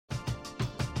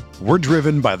We're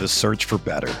driven by the search for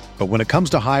better. But when it comes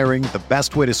to hiring, the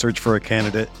best way to search for a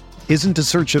candidate isn't to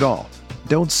search at all.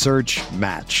 Don't search,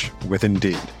 match with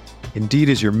Indeed. Indeed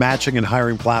is your matching and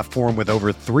hiring platform with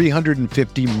over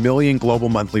 350 million global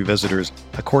monthly visitors,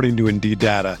 according to Indeed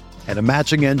data, and a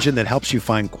matching engine that helps you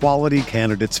find quality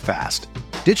candidates fast.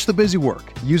 Ditch the busy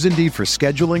work. Use Indeed for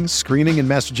scheduling, screening, and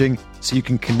messaging so you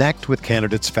can connect with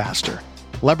candidates faster.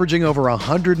 Leveraging over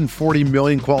 140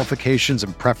 million qualifications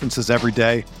and preferences every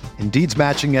day, Indeed's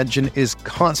matching engine is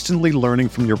constantly learning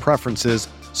from your preferences,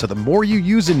 so the more you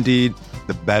use Indeed,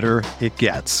 the better it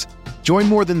gets. Join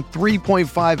more than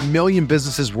 3.5 million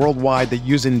businesses worldwide that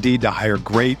use Indeed to hire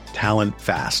great talent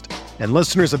fast. And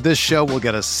listeners of this show will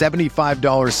get a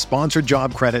 $75 sponsored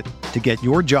job credit to get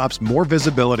your jobs more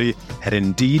visibility at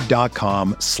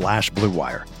Indeed.com/Blue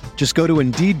Wire. Just go to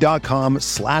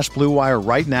Indeed.com/Blue Wire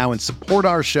right now and support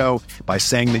our show by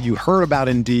saying that you heard about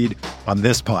Indeed on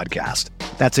this podcast.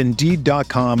 That's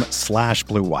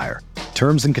Indeed.com/Blue Wire.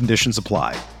 Terms and conditions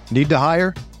apply. Need to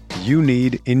hire? You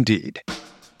need Indeed.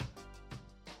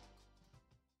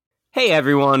 Hey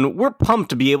everyone, we're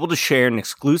pumped to be able to share an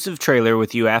exclusive trailer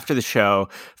with you after the show.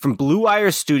 From Blue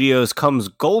Wire Studios comes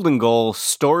Golden Goal,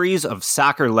 Stories of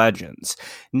Soccer Legends.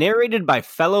 Narrated by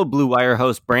fellow Blue Wire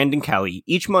host Brandon Kelly,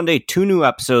 each Monday 2 new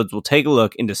episodes will take a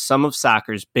look into some of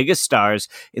soccer's biggest stars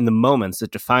in the moments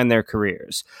that define their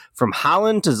careers. From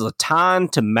Haaland to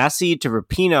Zlatan to Messi to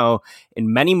Rapinoe and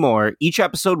many more, each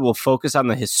episode will focus on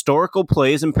the historical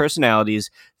plays and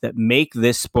personalities that make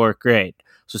this sport great.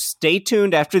 So stay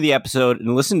tuned after the episode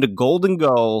and listen to Golden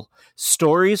Goal,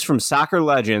 Stories from Soccer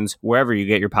Legends, wherever you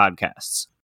get your podcasts.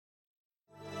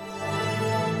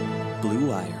 Blue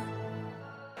Wire.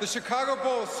 The Chicago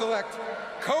Bulls select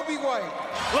Kobe White.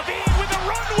 LaVine with a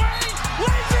runway,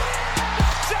 lays it in!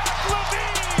 Zach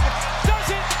LaVine does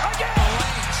it again! A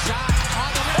lane shot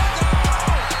on the finisher,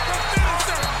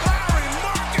 Larry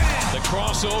Markkinen! The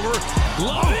crossover,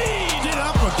 LaVine! Get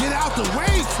up or get out the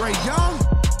way, Trae Young!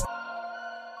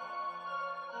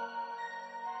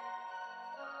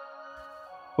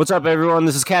 What's up, everyone?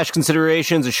 This is Cash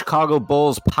Considerations, a Chicago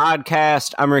Bulls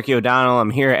podcast. I'm Ricky O'Donnell.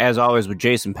 I'm here, as always, with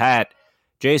Jason Patt.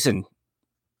 Jason,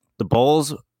 the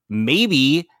Bulls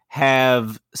maybe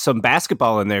have some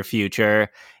basketball in their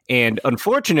future, and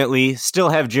unfortunately, still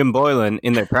have Jim Boylen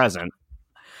in their present.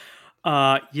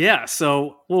 Yeah.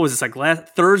 So what was this, like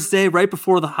last Thursday, right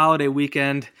before the holiday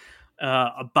weekend?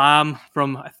 A bomb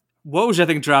from Woj, I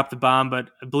think, dropped the bomb, but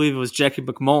I believe it was Jackie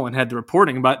McMullen had the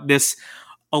reporting about this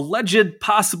alleged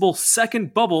possible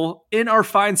second bubble in our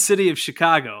fine city of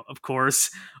Chicago, of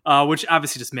course, which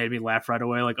obviously just made me laugh right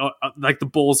away. Like the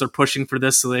Bulls are pushing for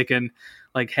this so they can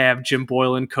like have Jim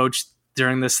Boylen coach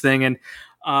during this thing. And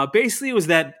basically it was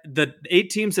that the 8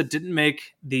 teams that didn't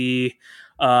make the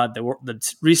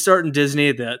restart in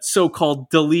Disney, the so-called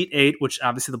Delete 8, which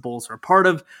obviously the Bulls are a part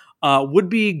of, would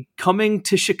be coming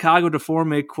to Chicago to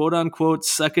form a quote unquote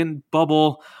second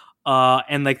bubble.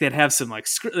 And like they'd have some like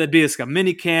there'd be like a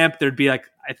mini camp. There'd be like,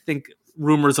 I think,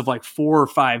 rumors of like 4 or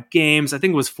 5 games. I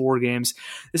think it was 4 games.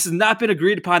 This has not been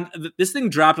agreed upon. This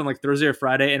thing dropped on like Thursday or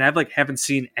Friday, and I've like haven't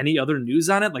seen any other news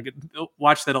on it. Like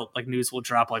watch that like news will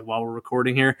drop like while we're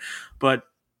recording here. But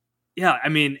yeah, I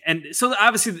mean, and so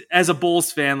obviously as a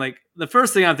Bulls fan, like the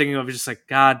first thing I'm thinking of is just like,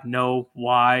 God, no,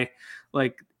 why?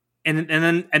 Like, and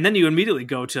then you immediately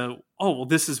go to, oh well,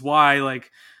 this is why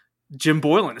like Jim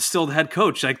Boylen is still the head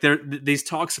coach. Like these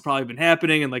talks have probably been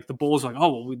happening, and like the Bulls are like,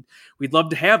 oh well, we'd love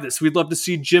to have this. We'd love to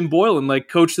see Jim Boylen like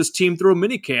coach this team through a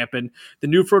mini camp, and the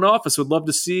new front office would love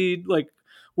to see like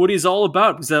what he's all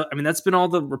about. Because I mean, that's been all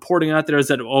the reporting out there is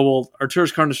that, oh well,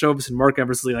 Arturas Karnisovas and Mark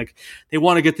Eversley, like they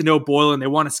want to get to know Boylen, they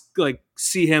want to like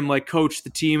see him like coach the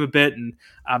team a bit, and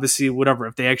obviously whatever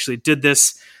if they actually did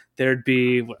this. There'd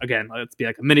be, again, it'd be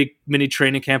like a mini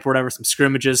training camp or whatever, some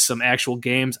scrimmages, some actual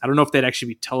games. I don't know if they'd actually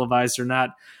be televised or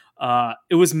not.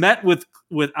 It was met with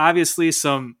obviously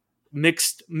some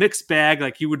mixed bag.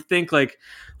 Like you would think like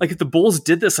if the Bulls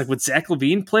did this, like would Zach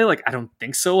LaVine play? Like, I don't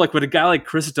think so. Like would a guy like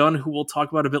Chris Dunn, who we'll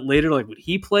talk about a bit later, like would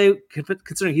he play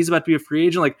considering he's about to be a free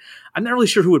agent? Like, I'm not really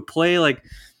sure who would play. Like,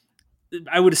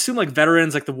 I would assume like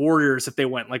veterans like the Warriors, if they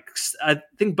went, like I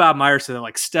think Bob Myers said that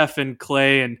like Steph and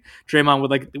Clay and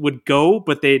Draymond would go,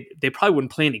 but they probably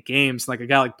wouldn't play any games. Like a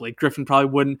guy like Blake Griffin probably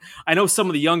wouldn't. I know some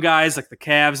of the young guys like the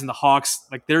Cavs and the Hawks,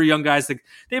 like they're young guys, like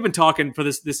they've been talking for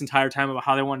this entire time about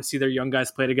how they want to see their young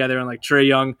guys play together. And like Trae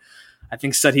Young, I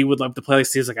think said he would love to play. Like,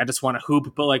 he was like, I just want to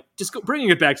hoop, but like just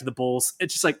bringing it back to the Bulls,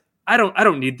 it's just like I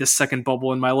don't need this second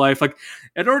bubble in my life. Like,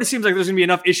 it already seems like there's going to be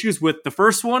enough issues with the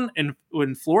first one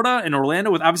in Florida and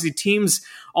Orlando, with obviously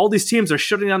all these teams are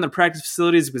shutting down their practice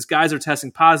facilities because guys are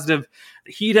testing positive.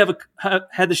 The Heat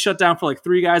had to shut down for like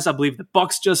 3 guys. I believe the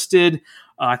Bucks just did.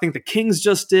 I think the Kings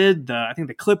just did. I think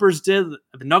the Clippers did.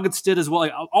 The Nuggets did as well.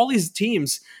 Like, all these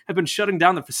teams have been shutting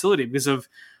down the facility because of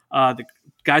the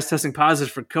guys testing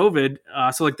positive for COVID.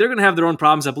 So like, they're going to have their own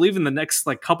problems. I believe in the next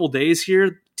like couple days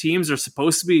here, teams are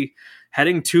supposed to be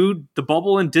heading to the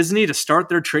bubble in Disney to start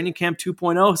their training camp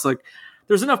 2.0. So like,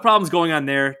 there's enough problems going on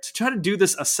there to try to do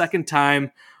this a second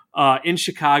time in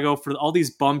Chicago for all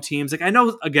these bum teams. Like, I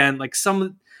know, again, like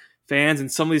some fans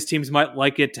and some of these teams might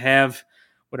like it to have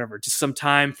whatever, just some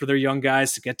time for their young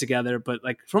guys to get together. But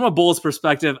like, from a Bulls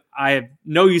perspective, I have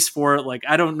no use for it. Like,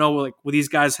 I don't know, like, with these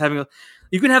guys having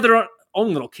you can have their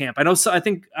own little camp. I know. So I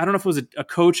don't know if it was a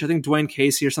coach. I think Dwayne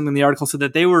Casey or something in the article said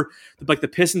that they were like, the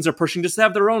Pistons are pushing just to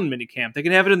have their own mini camp. They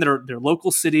can have it in their local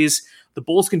cities. The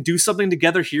Bulls can do something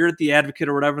together here at the Advocate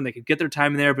or whatever, and they can get their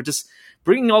time in there. But just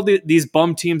bringing all these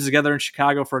bum teams together in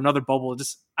Chicago for another bubble,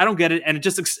 I don't get it. And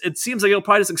it seems like it'll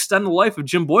probably just extend the life of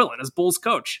Jim Boylan as Bulls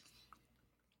coach.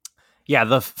 Yeah,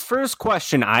 the first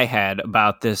question I had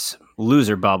about this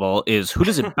loser bubble is, who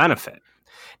does it benefit?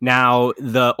 Now,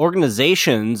 the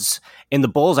organizations in the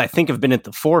Bulls, I think, have been at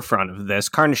the forefront of this.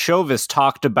 Karnisovas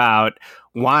talked about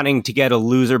wanting to get a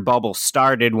loser bubble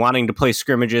started, wanting to play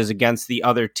scrimmages against the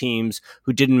other teams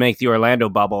who didn't make the Orlando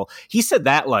bubble. He said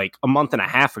that like a month and a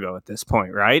half ago at this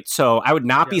point, right? So I would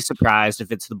not be surprised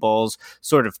if it's the Bulls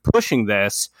sort of pushing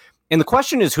this. And the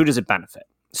question is, who does it benefit?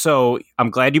 So I'm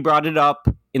glad you brought it up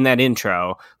in that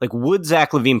intro. Like, would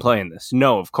Zach LaVine play in this?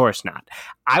 No, of course not.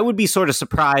 I would be sort of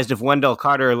surprised if Wendell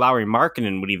Carter or Lauri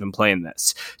Markkanen would even play in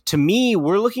this. To me,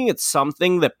 we're looking at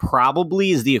something that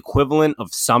probably is the equivalent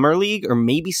of Summer League, or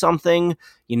maybe something,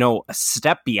 a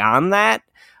step beyond that.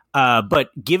 But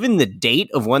given the date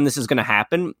of when this is going to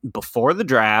happen, before the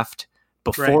draft,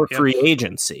 before free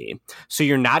agency, so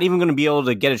you're not even going to be able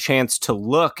to get a chance to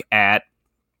look at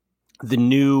the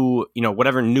new,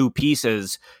 whatever new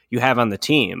pieces you have on the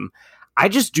team. I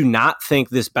just do not think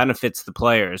this benefits the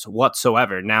players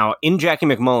whatsoever. Now, in Jackie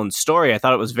McMullen's story, I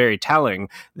thought it was very telling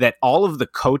that all of the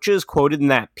coaches quoted in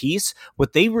that piece,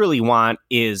 what they really want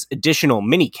is additional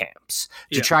mini camps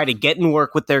to try to get and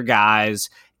work with their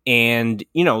guys and,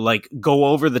 go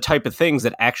over the type of things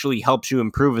that actually helps you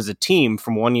improve as a team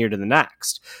from one year to the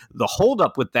next. The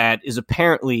holdup with that is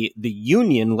apparently the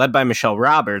union, led by Michelle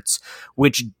Roberts,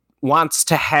 which wants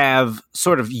to have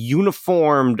sort of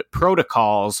uniformed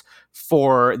protocols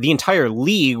for the entire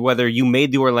league, whether you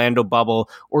made the Orlando bubble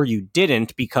or you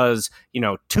didn't, because,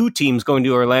 2 teams going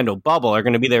to Orlando bubble are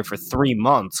going to be there for 3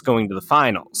 months going to the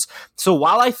finals. So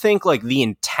while I think like the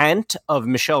intent of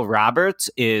Michelle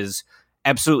Roberts is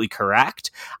absolutely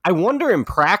correct, I wonder in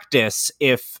practice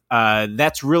if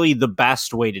that's really the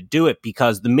best way to do it,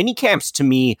 because the mini camps to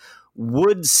me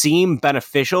would seem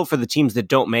beneficial for the teams that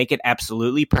don't make it.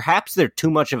 Absolutely. Perhaps they're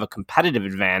too much of a competitive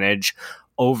advantage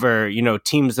over,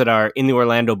 teams that are in the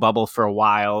Orlando bubble for a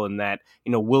while and that,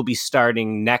 will be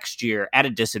starting next year at a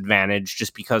disadvantage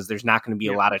just because there's not going to be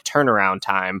a lot of turnaround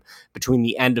time between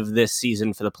the end of this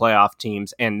season for the playoff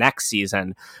teams and next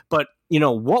season. But,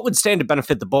 what would stand to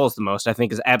benefit the Bulls the most, I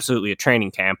think, is absolutely a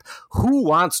training camp. Who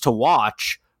wants to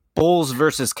watch Bulls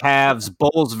versus Cavs,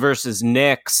 Bulls versus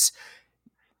Knicks?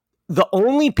 The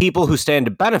only people who stand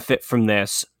to benefit from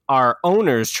this are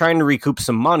owners trying to recoup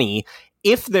some money.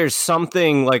 If there's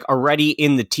something like already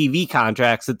in the TV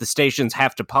contracts that the stations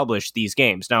have to publish these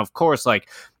games. Now, of course, like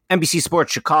NBC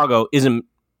Sports Chicago isn't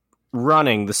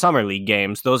running the Summer League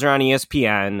games. Those are on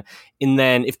ESPN. And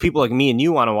then if people like me and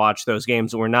you want to watch those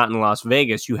games and we're not in Las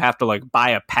Vegas, you have to like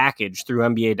buy a package through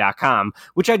NBA.com,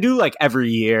 which I do like every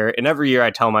year. And every year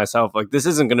I tell myself like, this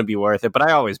isn't going to be worth it, but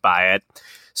I always buy it.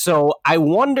 So I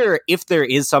wonder if there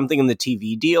is something in the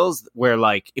TV deals where,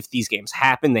 like, if these games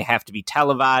happen, they have to be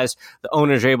televised. The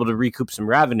owners are able to recoup some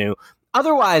revenue.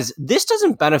 Otherwise, this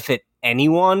doesn't benefit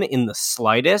anyone in the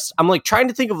slightest. I'm like trying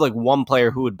to think of like one player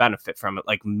who would benefit from it.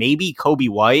 Like maybe Kobe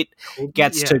White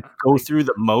gets to go through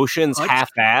the motions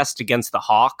half-assed against the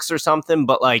Hawks or something.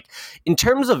 But like in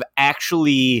terms of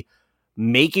actually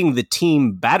making the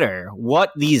team better,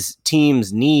 what these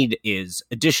teams need is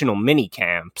additional mini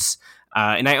camps.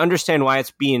 And I understand why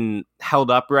it's being held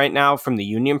up right now from the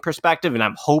union perspective. And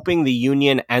I'm hoping the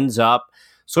union ends up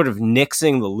sort of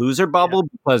nixing the loser bubble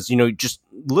because, just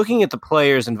looking at the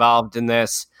players involved in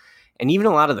this and even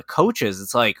a lot of the coaches,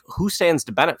 it's like, who stands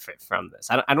to benefit from this?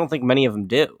 I don't think many of them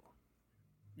do.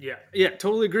 Yeah,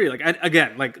 totally agree.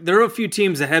 Like, there are a few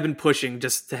teams that have been pushing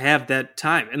just to have that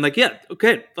time. And like,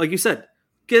 okay, like you said,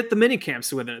 get the mini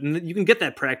camps with it, and you can get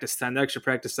that practice time, the extra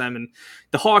practice time. And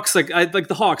the Hawks,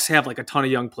 the Hawks have like a ton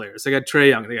of young players. They got Trae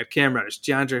Young, they got Cam Reddish,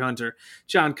 DeAndre Hunter,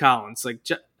 John Collins. They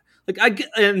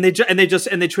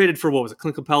traded for what was it,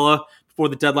 Clint Capella before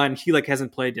the deadline. He like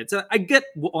hasn't played yet. So I get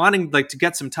wanting like to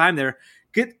get some time there.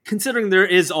 Considering there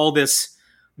is all this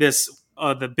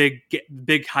the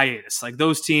big hiatus. Like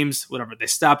those teams, whatever, they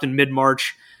stopped in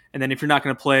mid-March. And then if you're not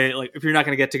going to play, like if you're not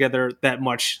going to get together that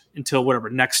much until whatever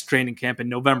next training camp in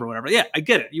November, whatever. Yeah, I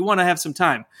get it. You want to have some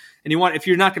time, and if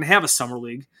you're not going to have a summer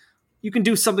league, you can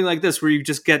do something like this where you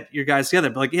just get your guys together.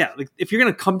 But like, yeah, like if you're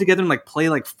going to come together and like play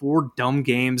like 4 dumb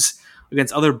games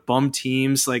against other bum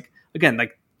teams, like again,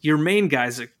 like your main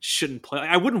guys like, shouldn't play. Like,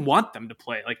 I wouldn't want them to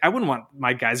play. Like I wouldn't want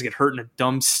my guys to get hurt in a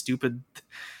dumb, stupid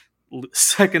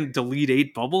second Elite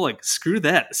 8 bubble. Like screw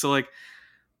that. So like.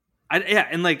 I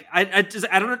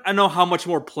don't know how much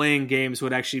more playing games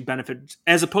would actually benefit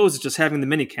as opposed to just having the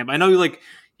mini camp. I know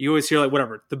you always hear like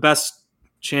whatever the best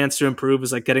chance to improve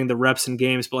is like getting the reps in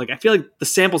games, but like I feel like the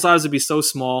sample size would be so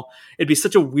small, it'd be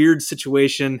such a weird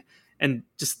situation, and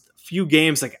just a few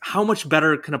games. Like how much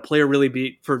better can a player really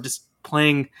be for just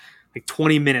playing like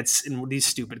 20 minutes in these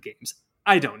stupid games?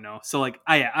 I don't know. So like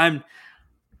when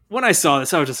I saw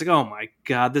this, I was just like, oh my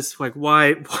god, this like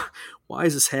why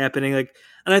is this happening? Like.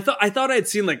 And I thought I had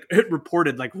seen like it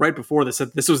reported like right before this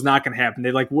that this was not going to happen.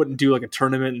 They like wouldn't do like a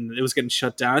tournament and it was getting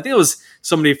shut down. I think it was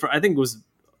it was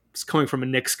coming from a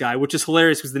Knicks guy, which is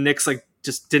hilarious because the Knicks like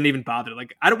just didn't even bother.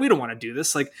 Like we don't want to do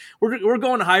this. Like we're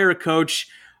going to hire a coach.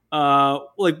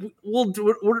 Like we'll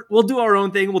do our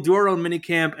own thing. We'll do our own mini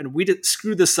camp, and we did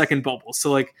screw this second bubble. So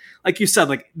like you said,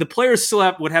 like the players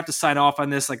still would have to sign off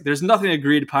on this. Like there's nothing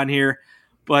agreed upon here,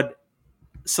 but.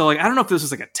 So, like, I don't know if this was,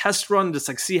 like, a test run, just,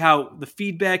 like, see how the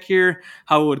feedback here,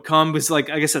 how it would come. Because, like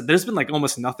I said, there's been, like,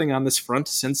 almost nothing on this front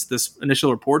since this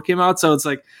initial report came out. So, it's,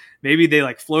 like, maybe they,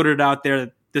 like, floated it out there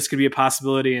that this could be a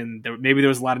possibility. And maybe there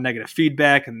was a lot of negative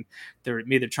feedback. And they're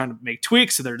trying to make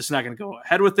tweaks, so they're just not going to go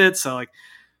ahead with it. So, like,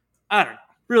 I don't know.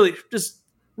 Really, just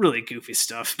really goofy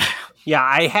stuff. Yeah,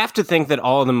 I have to think that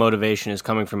all of the motivation is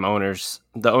coming from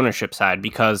the ownership side,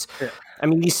 because I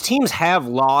mean, these teams have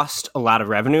lost a lot of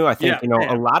revenue. I think,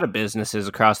 a lot of businesses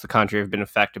across the country have been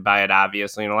affected by it,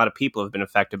 obviously, and a lot of people have been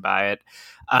affected by it.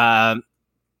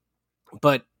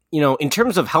 But, in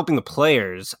terms of helping the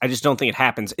players, I just don't think it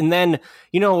happens. And then,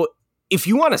 if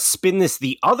you want to spin this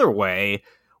the other way,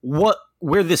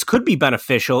 where this could be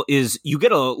beneficial is you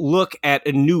get a look at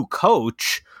a new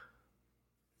coach.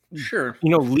 Sure.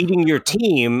 Leading your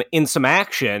team in some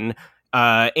action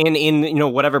and in,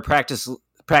 whatever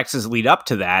practices lead up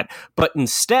to that. But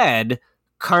instead,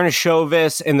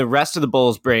 Karnisovas and the rest of the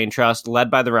Bulls Brain Trust,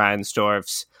 led by the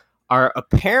Reinsdorfs, are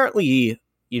apparently,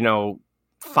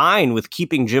 fine with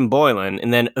keeping Jim Boylen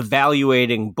and then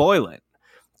evaluating Boylen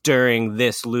during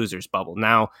this losers bubble.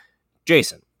 Now,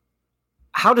 Jason,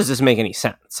 how does this make any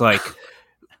sense? Like,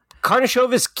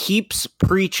 Karnisovas keeps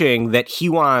preaching that he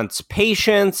wants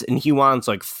patience and he wants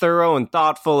like thorough and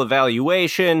thoughtful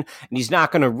evaluation, and he's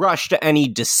not going to rush to any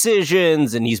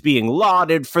decisions, and he's being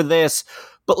lauded for this.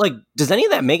 But like, does any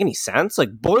of that make any sense?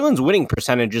 Like Boylen's winning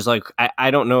percentage is like,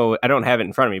 I don't know. I don't have it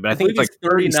in front of me, but I think it's like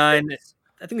 39.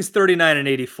 I think it's 39 and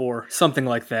 84, something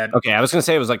like that. Okay, I was going to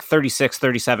say it was like 36,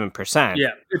 37%. Yeah,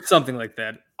 it's something like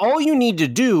that. All you need to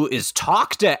do is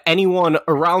talk to anyone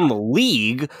around the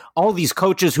league, all these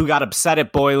coaches who got upset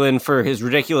at Boylen for his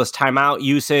ridiculous timeout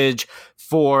usage,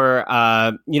 for,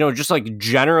 just like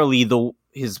generally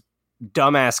his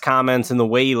dumbass comments and the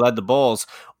way he led the Bulls,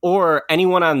 or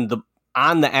anyone on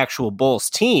the actual Bulls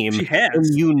team. And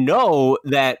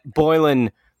that Boylen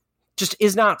just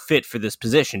is not fit for this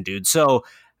position, dude. So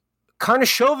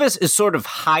Karnisovas is sort of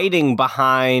hiding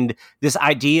behind this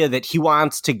idea that he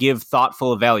wants to give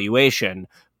thoughtful evaluation.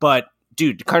 But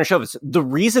dude, Karnisovas, the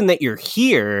reason that you're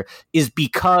here is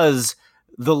because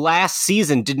the last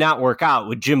season did not work out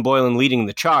with Jim Boylen leading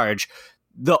the charge.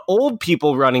 The old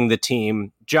people running the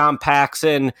team, John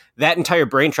Paxson, that entire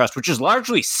brain trust, which is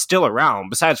largely still around,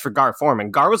 besides for Gar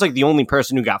Forman. Gar was like the only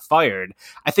person who got fired.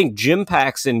 I think Jim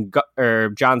Paxson,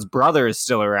 or John's brother, is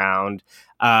still around.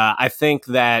 I think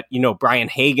that, Brian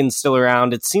Hagan's still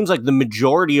around. It seems like the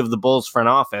majority of the Bulls front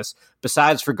office,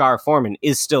 besides for Gar Forman,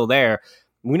 is still there.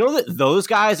 We know that those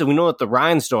guys, and we know that the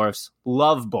Reinsdorfs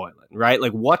love Boylen, right?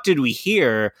 Like, what did we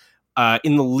hear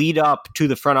in the lead up to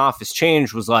the front office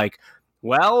change was like,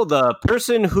 well, the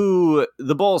person who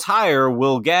the Bulls hire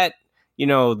will get,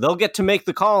 they'll get to make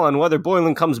the call on whether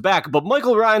Boylen comes back. But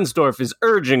Michael Reinsdorf is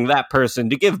urging that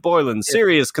person to give Boylen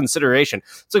serious consideration.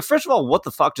 It's like, first of all, what the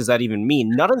fuck does that even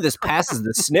mean? None of this passes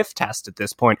the sniff test at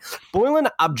this point. Boylen,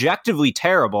 objectively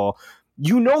terrible.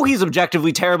 you know he's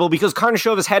objectively terrible because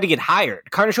Karnisovas had to get hired.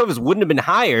 Karnisovas wouldn't have been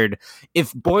hired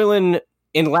if Boylen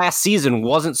in last season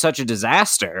wasn't such a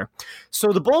disaster.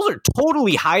 So the Bulls are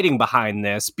totally hiding behind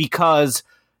this because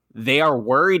they are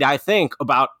worried, I think,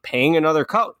 about paying another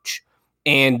coach.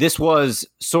 And this was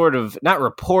sort of not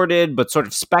reported, but sort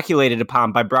of speculated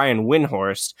upon by Brian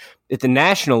Windhorst at the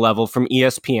national level from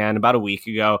ESPN about a week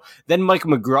ago. Then Mike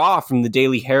McGraw from the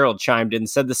Daily Herald chimed in and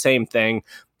said the same thing.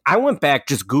 I went back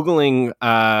just Googling,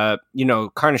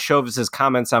 Karnisovas'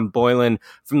 comments on Boylen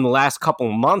from the last couple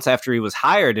of months after he was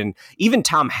hired. And even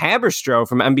Tom Haberstroh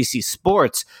from NBC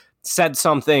Sports said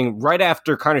something right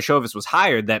after Karnisovas was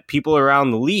hired that people around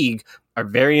the league are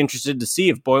very interested to see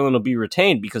if Boylen will be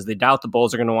retained because they doubt the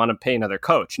Bulls are going to want to pay another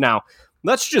coach. Now,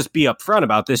 let's just be upfront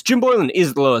about this. Jim Boylen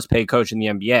is the lowest paid coach in the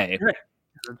NBA. Right.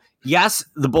 Yes,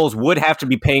 the Bulls would have to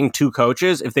be paying two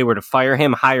coaches if they were to fire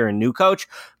him, hire a new coach,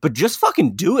 but just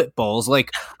fucking do it, Bulls. Like,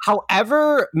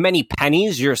 however many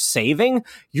pennies you're saving,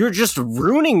 you're just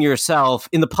ruining yourself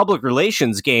in the public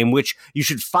relations game, which you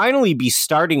should finally be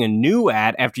starting anew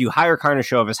at after you hire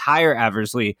Karnisovas, hire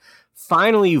Eversley.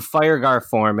 Finally, you fire Gar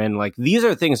Forman. Like, these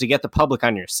are things to get the public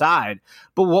on your side.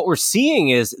 But what we're seeing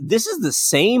is this is the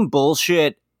same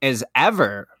bullshit as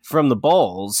ever from the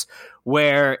Bulls,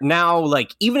 where now,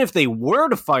 like, even if they were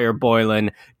to fire Boylen,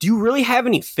 do you really have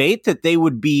any faith that they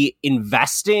would be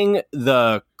investing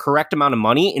the correct amount of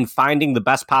money in finding the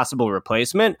best possible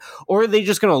replacement? Or are they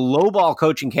just going to lowball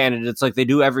coaching candidates like they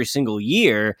do every single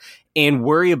year and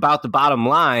worry about the bottom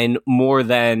line more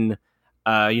than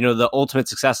the ultimate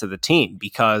success of the team?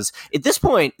 Because at this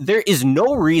point, there is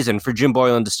no reason for Jim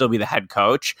Boylen to still be the head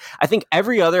coach. I think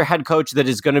every other head coach that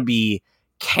is going to be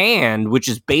canned, which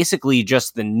is basically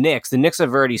just the Knicks. The Knicks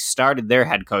have already started their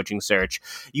head coaching search.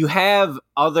 You have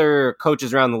other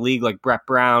coaches around the league like Brett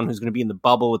Brown, who's going to be in the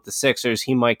bubble with the Sixers.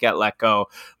 He might get let go.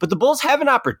 But the Bulls have an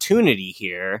opportunity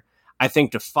here, I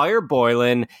think, to fire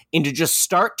Boylen and to just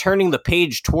start turning the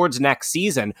page towards next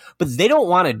season. But they don't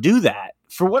want to do that.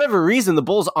 For whatever reason, the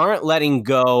Bulls aren't letting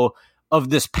go of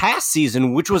this past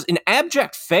season, which was an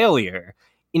abject failure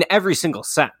in every single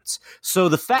sense. So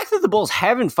the fact that the Bulls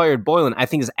haven't fired Boylen, I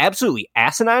think, is absolutely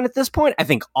asinine at this point. I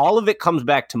think all of it comes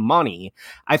back to money.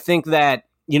 I think that,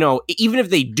 even if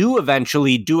they do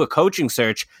eventually do a coaching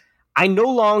search, I no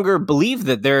longer believe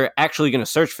that they're actually going to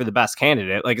search for the best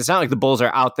candidate. Like, it's not like the Bulls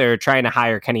are out there trying to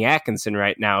hire Kenny Atkinson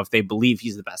right now if they believe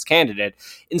he's the best candidate.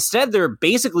 Instead, they're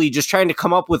basically just trying to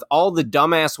come up with all the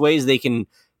dumbass ways they can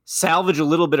salvage a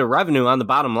little bit of revenue on the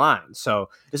bottom line. So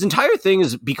this entire thing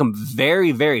has become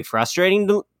very, very frustrating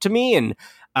to me. And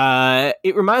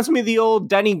it reminds me of the old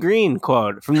Denny Green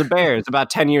quote from the Bears about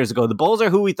 10 years ago. The Bulls are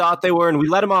who we thought they were, and we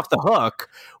let them off the hook.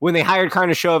 When they hired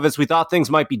Karnisovas, we thought things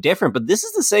might be different, but this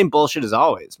is the same bullshit as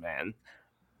always, man.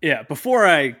 Yeah, before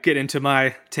I get into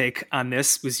my take on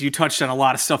this, because you touched on a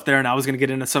lot of stuff there, and I was going to get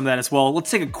into some of that as well,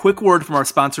 let's take a quick word from our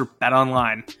sponsor,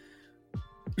 BetOnline.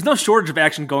 There's no shortage of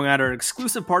action going on at our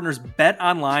exclusive partners,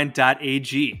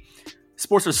 betonline.ag.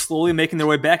 Sports are slowly making their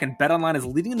way back, and BetOnline is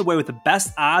leading the way with the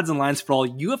best odds and lines for all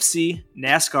UFC,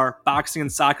 NASCAR, boxing,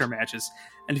 and soccer matches.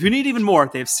 And if you need even more,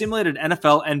 they have simulated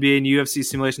NFL, NBA, and UFC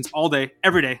simulations all day,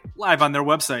 every day, live on their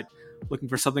website. Looking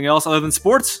for something else other than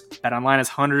sports? BetOnline has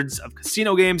hundreds of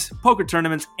casino games, poker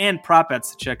tournaments, and prop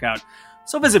bets to check out.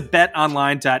 So visit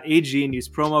betonline.ag and use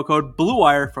promo code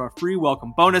BLUEWIRE for a free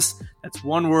welcome bonus. That's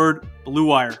one word,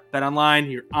 BLUEWIRE.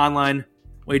 BetOnline, your online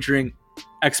wagering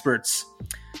experts.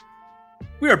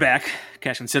 We are back.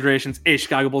 Cash Considerations, a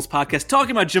Chicago Bulls podcast, talking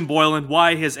about Jim Boylen,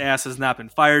 why his ass has not been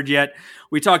fired yet.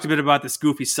 We talked a bit about this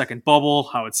goofy second bubble,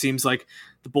 how it seems like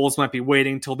the Bulls might be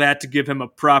waiting till that to give him a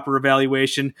proper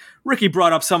evaluation. Ricky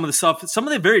brought up some of the stuff, some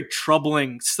of the very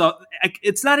troubling stuff.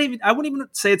 It's not even, I wouldn't even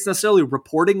say it's necessarily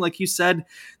reporting, like you said,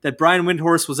 that Brian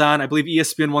Windhorst was on, I believe,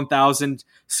 ESPN 1000,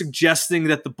 suggesting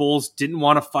that the Bulls didn't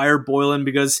want to fire Boylen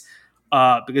because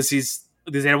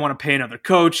they don't want to pay another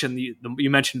coach. And you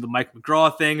mentioned the Mike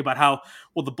McGraw thing about how,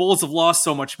 well, the Bulls have lost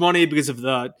so much money because of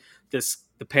the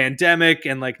pandemic,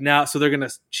 and like now, so they're going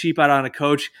to cheap out on a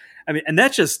coach. I mean, and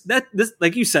this,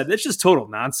 like you said, that's just total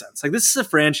nonsense. Like, this is a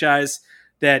franchise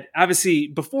that obviously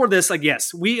before this, like,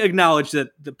 yes, we acknowledge that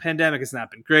the pandemic has not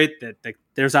been great, that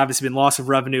there's obviously been loss of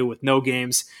revenue with no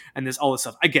games and this, all this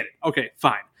stuff. I get it. Okay,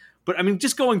 fine. But I mean,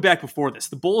 just going back before this,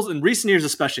 the Bulls in recent years,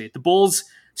 especially, the Bulls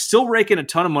still rake in a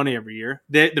ton of money every year.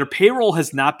 Their payroll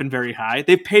has not been very high.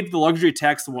 They've paid the luxury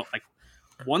tax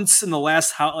once in the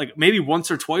last, maybe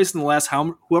once or twice in the last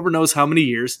whoever knows how many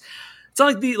years. It's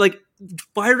not like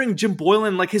firing Jim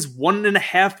Boylen, like his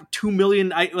 $1.5-2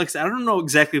 million. I don't know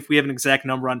exactly if we have an exact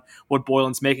number on what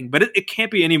Boylen's making, but it can't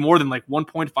be any more than like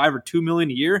 1.5 or 2 million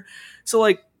a year. So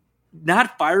like,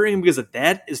 not firing him because of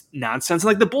that is nonsense.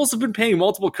 Like the Bulls have been paying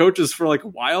multiple coaches for like a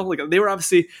while. Like they were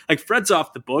obviously like Fred's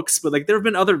off the books, but like there have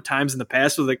been other times in the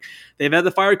past where like they've had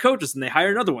to fire coaches and they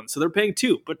hire another one, so they're paying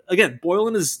two. But again,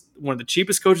 Boylen is one of the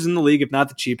cheapest coaches in the league, if not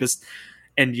the cheapest.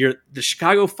 And you're the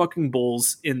Chicago fucking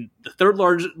Bulls in the third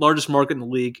largest market in the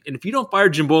league. And if you don't fire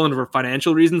Jim Boylen for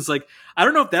financial reasons, like I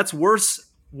don't know if that's worse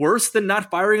than not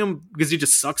firing him because he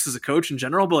just sucks as a coach in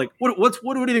general. But like, what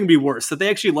do you think would be worse? That they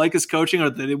actually like his coaching, or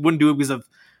that they wouldn't do it because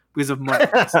of money?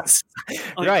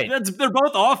 Like, right? They're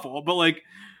both awful, but like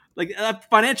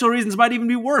financial reasons might even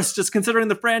be worse, just considering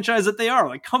the franchise that they are.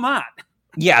 Like, come on.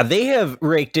 Yeah, they have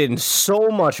raked in so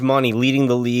much money, leading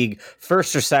the league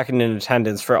first or second in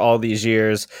attendance for all these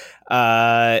years.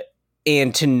 And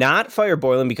to not fire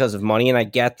Boylen because of money, and I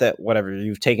get that, whatever,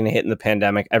 you've taken a hit in the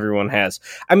pandemic, everyone has.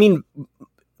 I mean,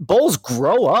 Bulls,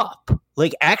 grow up.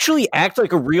 Like, actually act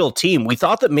like a real team. We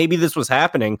thought that maybe this was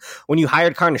happening when you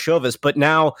hired Karnisovas, but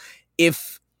now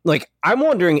I'm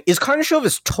wondering, is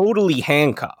Karnisovas totally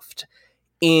handcuffed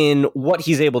in what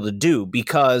he's able to do?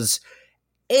 Because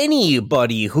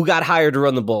anybody who got hired to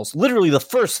run the Bulls, literally the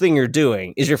first thing you're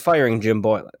doing is you're firing Jim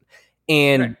Boylen.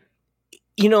 And,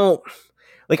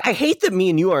 I hate that me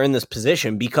and you are in this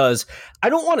position because I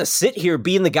don't want to sit here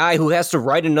being the guy who has to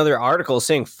write another article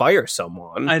saying fire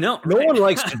someone. I know. No one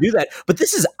likes to do that. But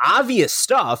this is obvious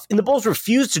stuff, and the Bulls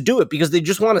refuse to do it because they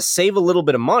just want to save a little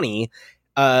bit of money.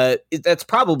 That's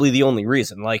probably the only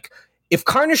reason. Like, if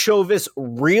Karnisovas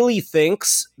really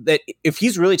thinks that, if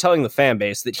he's really telling the fan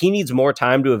base that he needs more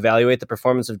time to evaluate the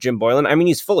performance of Jim Boylen, I mean,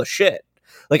 he's full of shit.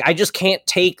 Like, I just can't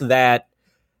take that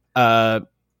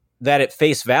at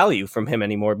face value from him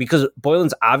anymore because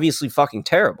Boylen's obviously fucking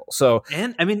terrible. So,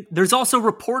 and I mean, there's also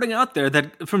reporting out there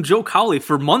that from Joe Cowley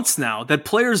for months now that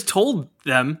players told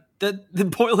them that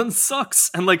Boylen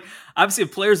sucks, and like obviously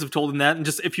if players have told them that, and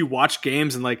just if you watch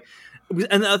games and like.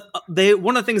 And they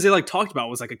one of the things they like talked about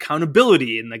was like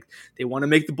accountability, and like they want to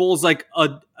make the Bulls like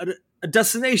a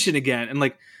destination again. And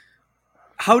like,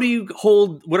 how do you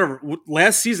hold whatever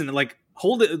last season and like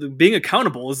hold it? Being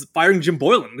accountable is firing Jim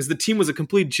Boylen because the team was a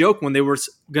complete joke when they were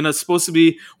when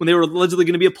they were allegedly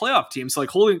going to be a playoff team. So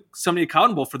like holding somebody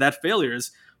accountable for that failure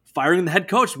is firing the head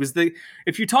coach, because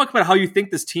if you talk about how you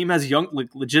think this team has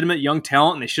legitimate young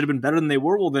talent and they should have been better than they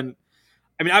were, well then.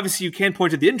 I mean, obviously you can't point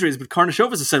to the injuries, but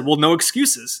Karnisovas has said, well, no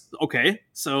excuses. Okay,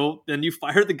 so then you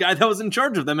fire the guy that was in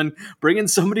charge of them and bring in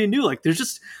somebody new. Like, there's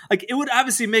just, like, it would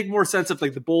obviously make more sense if,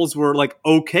 like, the Bulls were, like,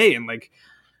 okay, and, like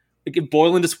if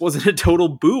Boylen just wasn't a total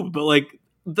boob, but, like,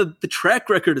 the track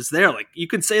record is there. Like, you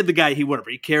can say the guy,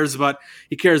 he cares about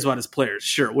his players,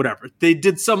 sure, whatever. They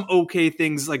did some okay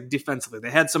things, like, defensively. They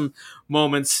had some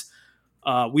moments.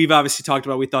 We've obviously talked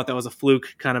about, we thought that was a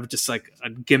fluke, kind of just like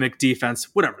a gimmick defense,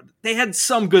 whatever. They had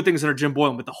some good things under Jim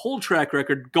Boylen, but the whole track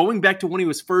record, going back to when he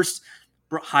was first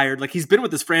hired, like he's been with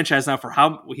this franchise now for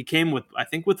he came with, I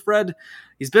think with Fred,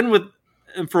 he's been with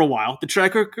him for a while. The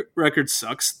track record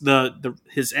sucks.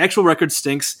 His actual record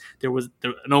stinks. There was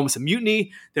almost a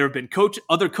mutiny. There have been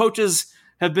other coaches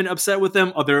have been upset with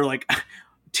him. Other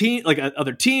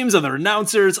other teams, other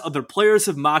announcers, other players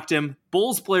have mocked him.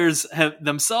 Bulls players have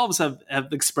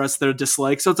expressed their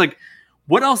dislike. So it's like,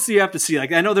 what else do you have to see?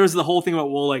 Like, I know there's the whole thing about,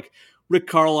 well, like Rick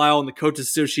Carlisle and the Coaches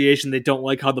Association, they don't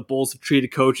like how the Bulls have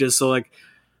treated coaches. So like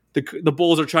the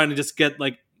Bulls are trying to just get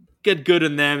good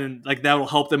in them, and like that will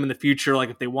help them in the future. Like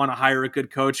if they want to hire a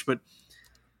good coach, but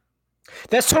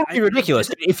that's totally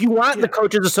ridiculous. If you want the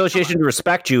Coaches Association to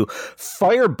respect you,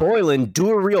 fire Boylen, do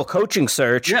a real coaching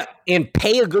search, and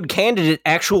pay a good candidate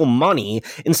actual money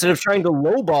instead of trying to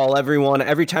lowball everyone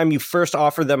every time you first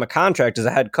offer them a contract as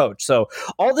a head coach. So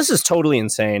all this is totally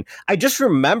insane. I just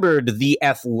remembered the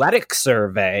Athletic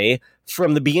survey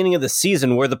from the beginning of the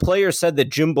season where the players said that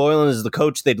Jim Boylen is the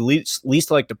coach they'd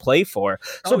least like to play for.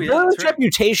 So Boylen's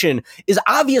reputation is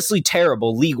obviously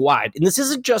terrible league-wide. And this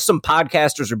isn't just some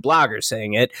podcasters or bloggers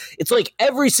saying it. It's like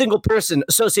every single person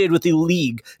associated with the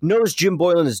league knows Jim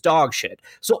Boylen is dog shit.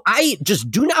 So I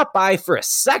just do not buy for a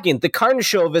second that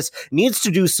Karnisovas needs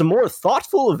to do some more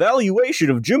thoughtful evaluation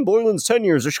of Jim Boylen's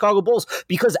tenure as the Chicago Bulls,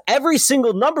 because every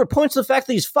single number points to the fact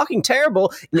that he's fucking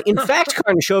terrible. In fact,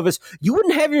 Karnisovas, you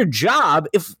wouldn't have your job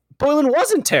if Boylen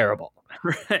wasn't terrible.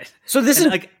 Right. So this is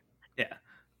like, yeah.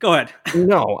 Go ahead.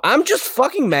 No, I'm just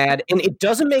fucking mad, and it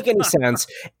doesn't make any sense.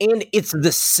 And it's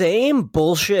the same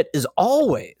bullshit as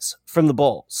always from the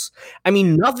Bulls. I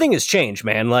mean, nothing has changed,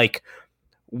 man. Like,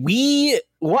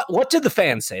 what did the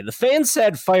fans say? The fans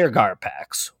said fire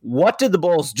Garpax. What did the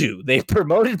Bulls do? They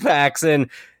promoted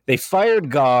Paxson. They fired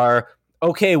Gar.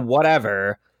 Okay,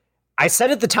 whatever. I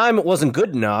said at the time it wasn't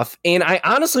good enough, and I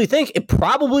honestly think it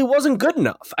probably wasn't good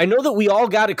enough. I know that we all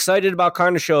got excited about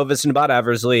Karnisovas and about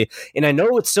Eversley, and I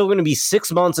know it's still going to be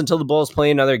 6 months until the Bulls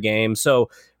play another game. So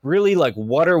really, like,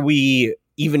 what are we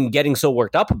even getting so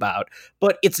worked up about?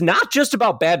 But it's not just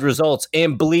about bad results,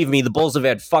 and believe me, the Bulls have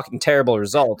had fucking terrible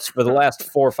results for the last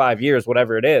 4 or 5 years,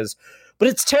 whatever it is. But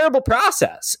it's terrible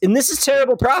process, and this is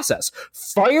terrible process.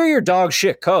 Fire your dog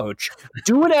shit coach,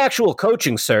 do an actual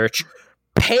coaching search,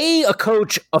 pay a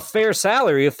coach a fair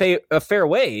salary, a fair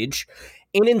wage,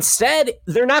 and instead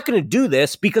they're not going to do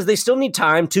this because they still need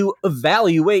time to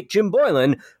evaluate Jim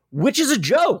Boylen, which is a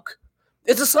joke.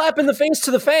 It's a slap in the face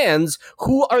to the fans,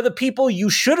 who are the people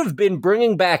you should have been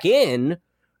bringing back in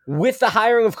with the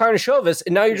hiring of Karnisovas,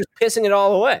 and now you're just pissing it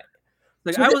all away.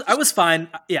 Like, I was fine.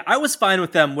 Yeah, I was fine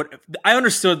with them. I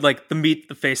understood, like, the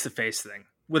face-to-face thing.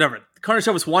 Whatever.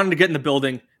 Karnisovas wanted to get in the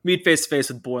building, meet face-to-face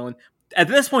with Boylen. At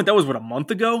this point, that was a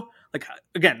month ago. Like,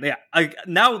 again, yeah.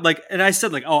 And I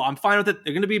said, like, oh, I'm fine with it.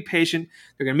 They're going to be patient.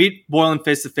 They're going to meet Boylen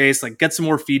face to face, like, get some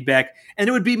more feedback, and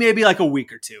it would be maybe like a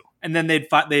week or two, and then they'd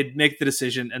make the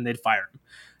decision and they'd fire him.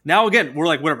 Now again, we're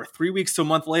like, whatever, 3 weeks to a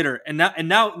month later, and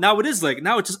now it is like,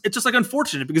 now it's just like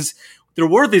unfortunate because there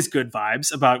were these good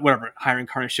vibes about whatever hiring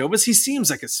Karnisovas. He seems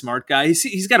like a smart guy.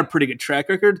 He's got a pretty good track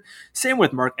record. Same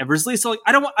with Mark Eversley. So, like,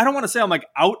 I don't want to say I'm, like,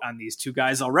 out on these two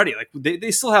guys already. Like, they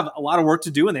still have a lot of work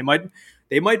to do, and they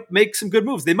might make some good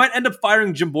moves. They might end up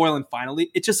firing Jim Boylen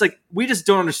finally. It's just like, we just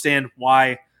don't understand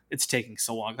why it's taking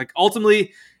so long. Like,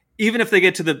 ultimately, even if they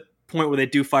get to the point where they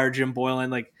do fire Jim Boylen,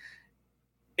 like,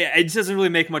 it just doesn't really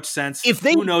make much sense. If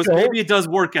they, who knows? Maybe it does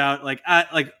work out. Like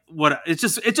what? It's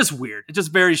just weird. It's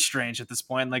just very strange at this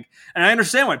point. Like, and I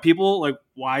understand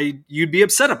why you'd be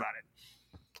upset about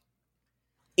it.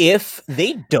 If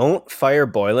they don't fire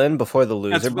Boylen before the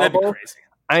loser bubble, that'd be crazy.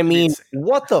 I mean,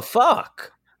 what the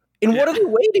fuck? And what are they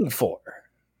waiting for?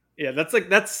 Yeah, that's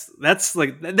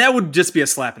that would just be a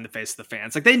slap in the face of the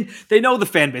fans. Like, they know the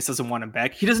fan base doesn't want him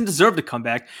back. He doesn't deserve to come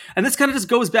back. And this kind of just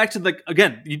goes back to, like,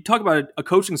 again, you talk about a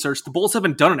coaching search. The Bulls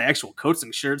haven't done an actual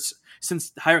coaching search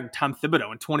since hiring Tom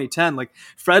Thibodeau in 2010. Like,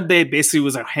 Fred Bay basically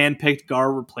was a handpicked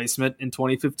guard replacement in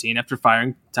 2015 after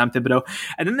firing Tom Thibodeau.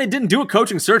 And then they didn't do a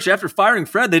coaching search after firing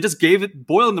Fred. They just gave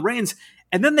Boylen the reins.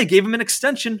 And then they gave him an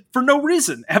extension for no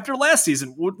reason after last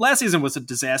season. Last season was a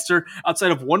disaster outside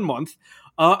of 1 month.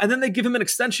 And then they give him an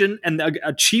extension, and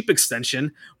a cheap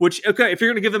extension, which, okay, if you're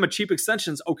going to give them a cheap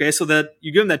extension, okay, so that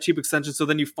you give him that cheap extension, so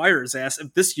then you fire his ass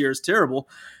if this year is terrible.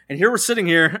 And here we're sitting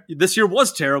here, this year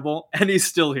was terrible, and he's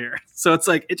still here. So it's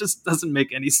like, it just doesn't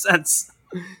make any sense.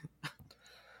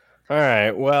 All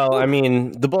right. Well, I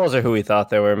mean, the Bulls are who we thought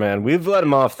they were, man. We've let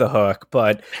them off the hook,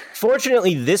 but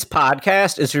fortunately, this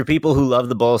podcast is for people who love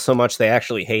the Bulls so much they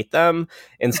actually hate them.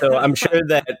 And so I'm sure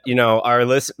that, you know,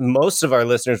 most of our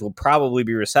listeners will probably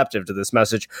be receptive to this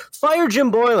message. Fire Jim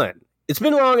Boylen. It's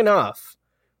been long enough.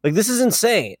 Like, this is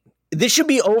insane. This should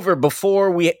be over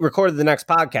before we recorded the next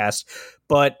podcast,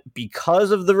 but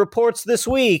because of the reports this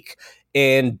week,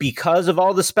 and because of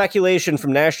all the speculation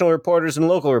from national reporters and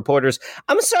local reporters,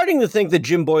 I'm starting to think that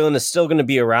Jim Boylen is still going to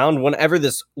be around whenever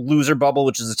this loser bubble,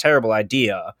 which is a terrible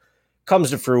idea,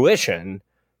 comes to fruition.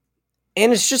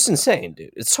 And it's just insane,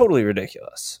 dude. It's totally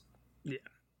ridiculous. Yeah,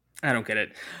 I don't get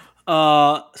it. So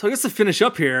I guess to finish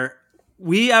up here,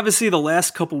 we obviously the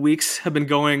last couple weeks have been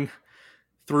going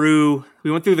through.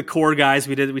 We went through the core guys.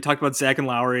 We talked about Zach and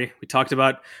Lowry. We talked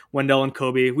about Wendell and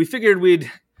Kobe. We figured we'd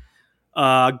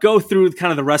go through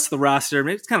kind of the rest of the roster.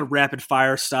 Maybe it's kind of rapid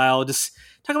fire style. Just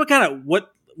talk about kind of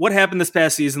what happened this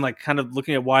past season, like kind of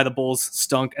looking at why the Bulls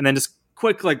stunk, and then just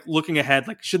quick, like, looking ahead,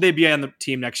 like, should they be on the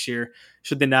team next year?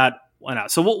 Should they not? Why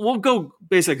not? So we'll go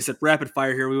basically, like I said, rapid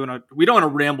fire here. We don't want to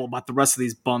ramble about the rest of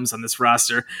these bums on this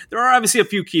roster. There are obviously a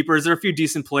few keepers. There are a few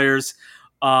decent players.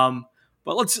 But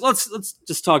let's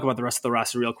just talk about the rest of the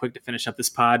roster real quick to finish up this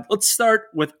pod. Let's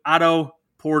start with Otto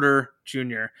Porter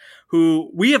Jr.,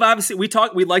 who we liked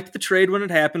the trade when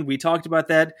it happened. We talked about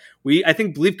that. I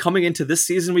believe coming into this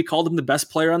season, we called him the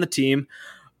best player on the team.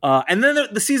 And then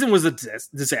the season was a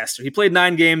disaster. He played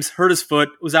 9 games, hurt his foot,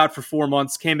 was out for 4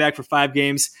 months, came back for 5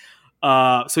 games.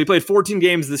 So he played 14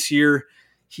 games this year.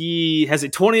 He has a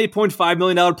 $28.5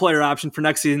 million player option for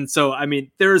next season. So, I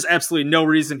mean, there is absolutely no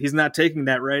reason he's not taking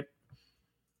that, right?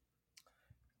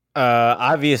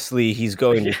 Obviously, he's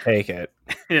going to take it.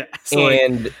 Yeah.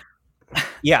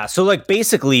 So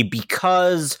basically,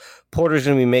 because Porter's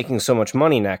going to be making so much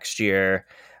money next year,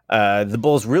 the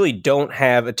Bulls really don't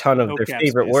have a ton of their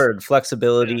favorite word,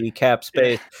 flexibility, cap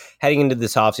space, heading into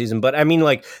this offseason. But I mean,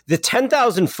 like, the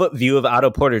 10,000-foot view of Otto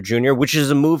Porter Jr., which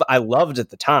is a move I loved at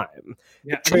the time.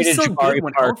 Yeah, traded Jabari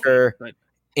Parker.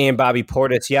 And Bobby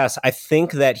Portis, yes, I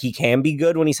think that he can be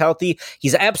good when he's healthy.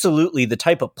 He's absolutely the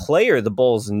type of player the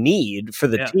Bulls need for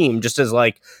the team, just as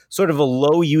like sort of a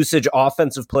low usage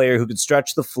offensive player who could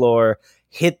stretch the floor,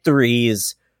 hit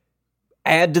threes,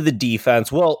 add to the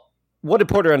defense. Well, what did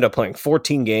Porter end up playing?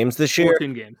 14 games this year?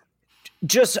 14 games.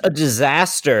 Just a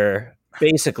disaster,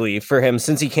 basically, for him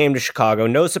since he came to Chicago.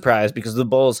 No surprise, because the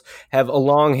Bulls have a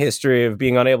long history of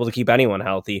being unable to keep anyone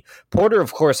healthy. Porter,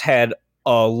 of course, had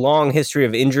a long history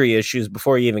of injury issues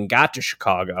before he even got to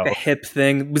Chicago. The hip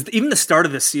thing was even the start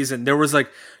of this season. There was like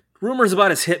rumors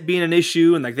about his hip being an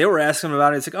issue, and like they were asking him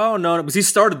about it. It's like, oh no, because he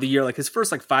started the year like his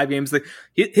first like 5 games, like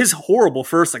his horrible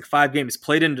first like 5 games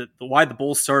played into why the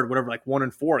Bulls started whatever like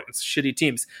 1-4 against shitty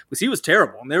teams, because he was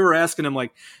terrible, and they were asking him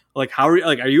like how are you,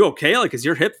 like, are you okay? Like, is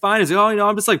your hip fine? He's like, oh,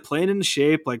 I'm just like playing into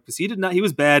shape, like, because he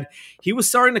was bad. He was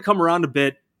starting to come around a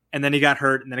bit. And then he got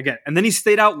hurt, and then he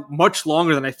stayed out much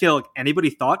longer than I feel like anybody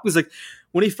thought. It was like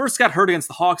when he first got hurt against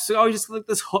the Hawks, he just like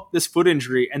this foot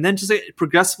injury, and then just like,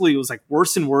 progressively it was like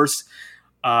worse and worse.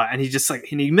 And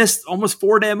he missed almost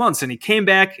 4 damn months, and he came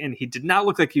back and he did not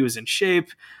look like he was in shape.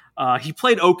 He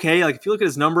played okay. Like if you look at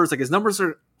his numbers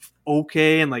are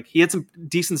okay, and like he had some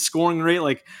decent scoring rate.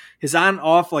 Like his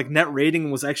on-off like net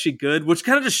rating was actually good, which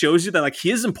kind of just shows you that like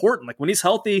he is important. Like when he's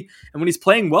healthy and when he's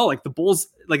playing well, like the Bulls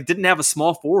like didn't have a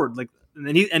small forward, like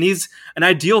and he's an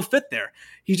ideal fit there.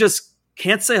 He just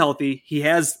can't stay healthy. He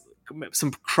has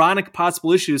some chronic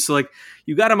possible issues. So like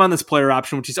you got him on this player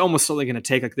option, which he's almost certainly going to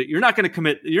take. Like you're not going to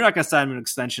commit. You're not going to sign him an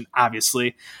extension.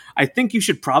 Obviously, I think you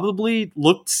should probably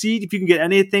look to see if you can get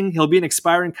anything. He'll be an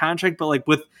expiring contract, but like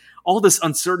with all this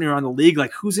uncertainty around the league,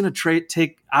 like who's going to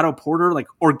take Otto Porter, like,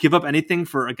 or give up anything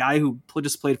for a guy who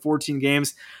just played 14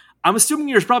 games? I'm assuming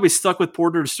you're probably stuck with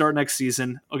Porter to start next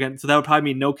season again. So that would probably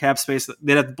mean no cap space.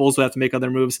 The Bulls would have to make other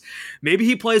moves. Maybe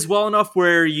he plays well enough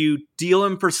where you deal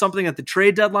him for something at the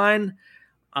trade deadline.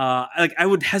 Like I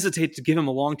would hesitate to give him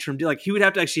a long-term deal. Like he would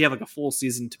have to actually have like a full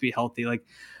season to be healthy. Like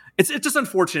it's just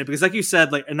unfortunate because like you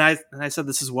said, like, and I said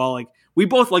this as well, like we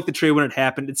both liked the trade when it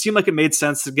happened. It seemed like it made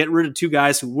sense to get rid of 2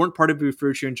 guys who weren't part of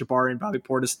Ferruccio and Jabari and Bobby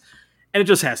Portis. And it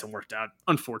just hasn't worked out.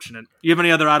 Unfortunate. You have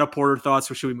any other Otto Porter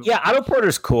thoughts, or should we move on? Otto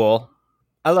Porter's cool.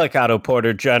 I like Otto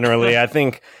Porter generally. I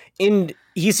think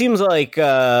he seems like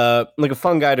a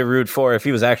fun guy to root for if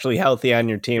he was actually healthy on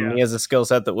your team. Yeah. He has a skill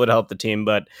set that would help the team.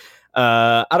 But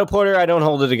Otto Porter, I don't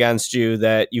hold it against you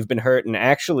that you've been hurt, and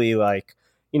actually like,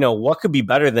 what could be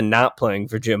better than not playing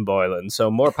for Jim Boylen? So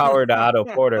more power to Otto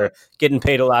Porter, getting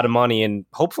paid a lot of money and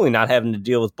hopefully not having to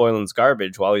deal with Boylen's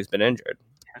garbage while he's been injured.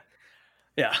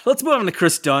 Yeah, let's move on to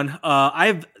Chris Dunn.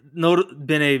 I've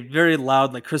been a very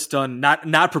loud like Chris Dunn,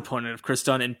 not proponent of Chris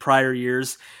Dunn in prior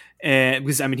years, and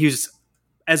because he was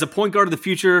as a point guard of the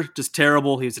future just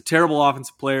terrible. He was a terrible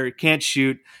offensive player. He can't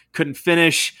shoot, couldn't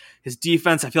finish. His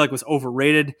defense I feel like was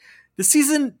overrated. This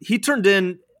season he turned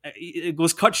in. It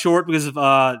was cut short because of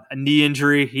a knee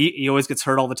injury. He always gets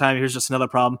hurt all the time. Here's just another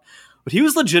problem. But he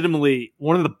was legitimately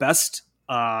one of the best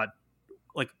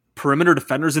perimeter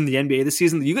defenders in the NBA this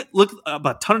season. You look at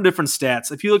a ton of different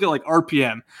stats. If you look at like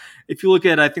RPM, if you look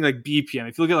at I think like BPM,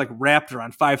 if you look at like Raptor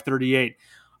on 538,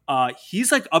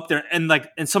 he's like up there, and like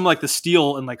in some like the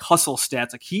steal and like hustle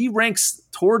stats, like he ranks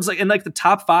towards like in like the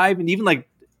top 5 and even like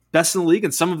best in the league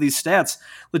in some of these stats.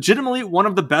 Legitimately one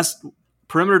of the best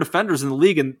perimeter defenders in the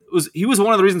league, and he was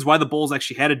one of the reasons why the Bulls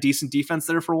actually had a decent defense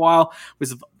there for a while,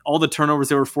 because of all the turnovers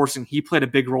they were forcing. He played a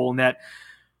big role in that.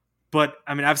 But,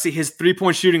 obviously his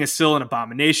 3-point shooting is still an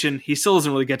abomination. He still doesn't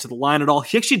really get to the line at all.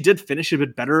 He actually did finish a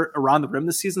bit better around the rim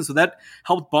this season, so that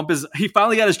helped bump he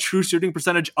finally got his true shooting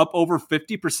percentage up over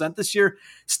 50% this year.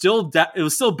 It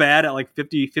was still bad at like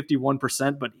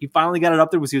 50-51%, but he finally got it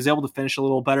up there because he was able to finish a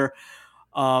little better.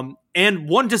 And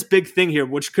one just big thing here,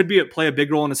 which could play a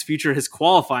big role in his future, his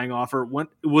qualifying offer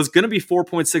was going to be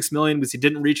 $4.6 million because he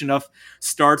didn't reach enough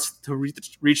starts to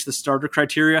reach the starter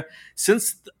criteria.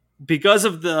 Because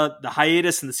of the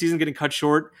hiatus and the season getting cut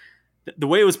short, the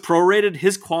way it was prorated,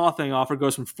 his qualifying offer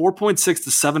goes from 4.6 to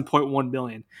 7.1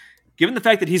 million. Given the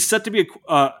fact that he's set to be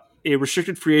a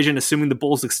restricted free agent, assuming the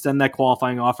Bulls extend that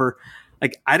qualifying offer,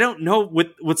 like I don't know,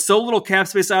 with so little cap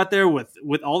space out there,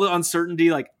 with all the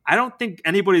uncertainty, like I don't think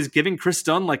anybody's giving Chris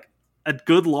Dunn like a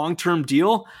good long-term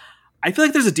deal. I feel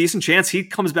like there's a decent chance he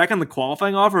comes back on the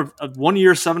qualifying offer of 1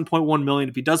 year, 7.1 million.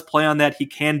 If he does play on that, he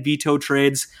can veto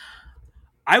trades.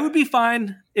 I would be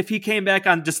fine if he came back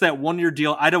on just that 1 year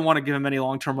deal. I don't want to give him any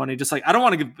long-term money. Just like I don't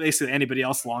want to give basically anybody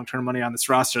else long-term money on this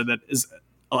roster that is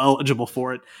eligible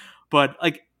for it. But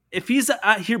like if he's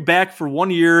here back for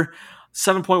 1 year,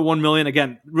 7.1 million,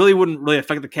 again, really wouldn't really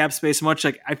affect the cap space much.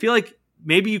 Like I feel like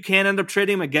maybe you can end up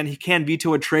trading him. Again, he can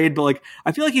veto a trade, but like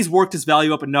I feel like he's worked his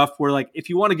value up enough where like if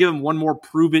you want to give him one more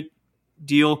prove it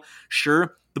deal,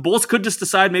 sure. The Bulls could just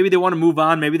decide maybe they want to move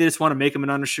on. Maybe they just want to make him an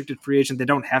unrestricted free agent. They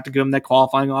don't have to give him that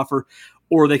qualifying offer,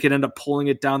 or they could end up pulling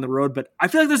it down the road. But I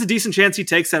feel like there's a decent chance he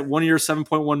takes that 1 year,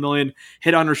 $7.1 million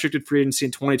hit unrestricted free agency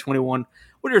in 2021.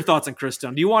 What are your thoughts on Chris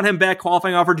Dunn? Do you want him back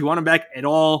qualifying offer? Do you want him back at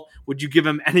all? Would you give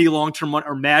him any long-term money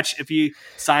or match if he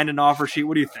signed an offer sheet?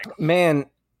 What do you think? Man,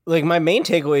 like my main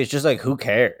takeaway is just like, who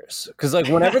cares? Because like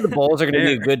whenever the Bulls are going to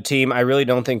be a good team, I really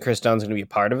don't think Chris Dunn's going to be a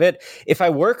part of it. If I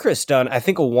were Chris Dunn, I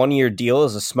think a 1 year deal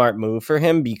is a smart move for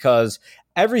him because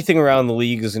everything around the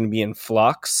league is going to be in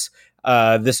flux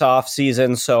this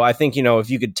offseason. So I think, if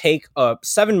you could take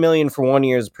 $7 million for 1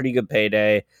 year is a pretty good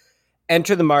payday.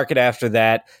 Enter the market after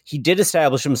that. He did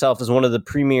establish himself as one of the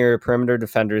premier perimeter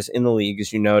defenders in the league,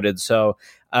 as you noted. So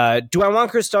do I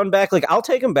want Chris Dunn back? Like, I'll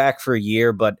take him back for a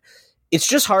year, but it's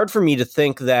just hard for me to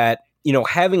think that,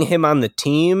 having him on the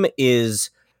team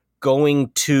is going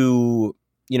to,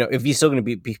 if he's still going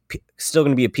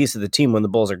to be a piece of the team when the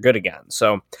Bulls are good again.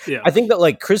 So yeah. I think that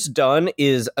like Chris Dunn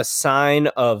is a sign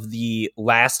of the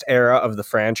last era of the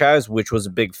franchise, which was a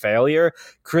big failure.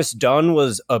 Chris Dunn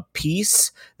was a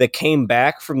piece that came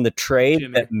back from the trade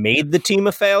that made the team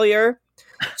a failure.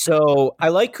 So I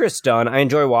like Chris Dunn. I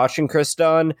enjoy watching Chris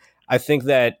Dunn. I think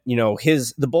that,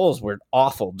 the Bulls were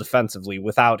awful defensively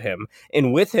without him.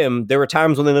 And with him, there were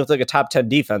times when they looked like a top 10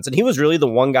 defense. And he was really the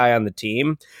one guy on the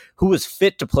team who was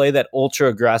fit to play that ultra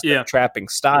aggressive trapping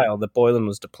style that Boylen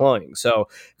was deploying. So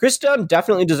Chris Dunn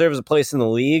definitely deserves a place in the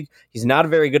league. He's not a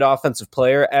very good offensive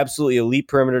player, absolutely elite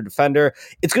perimeter defender.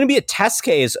 It's going to be a test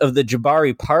case of the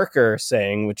Jabari Parker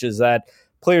saying, which is that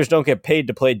players don't get paid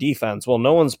to play defense. Well,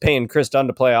 no one's paying Chris Dunn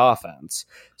to play offense.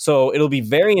 So it'll be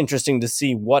very interesting to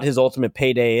see what his ultimate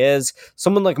payday is.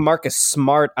 Someone like Marcus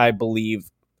Smart, I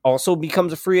believe, also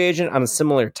becomes a free agent on a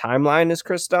similar timeline as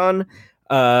Chris Dunn.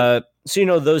 So,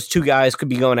 those two guys could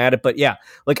be going at it. But yeah,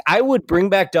 like I would bring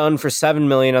back Dunn for $7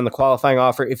 million on the qualifying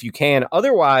offer if you can.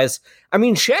 Otherwise, I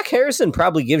mean, Shaq Harrison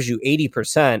probably gives you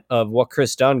 80% of what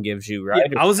Chris Dunn gives you,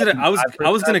 right?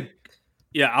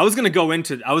 Yeah, I was going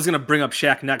to bring up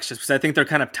Shaq next just because I think they're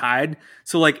kind of tied.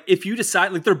 So like if you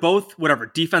decide like they're both whatever,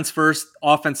 defense first,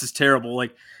 offense is terrible.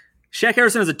 Like Shaq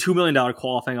Harrison has a $2 million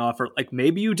qualifying offer. Like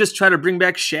maybe you just try to bring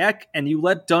back Shaq and you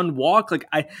let Dunn walk. Like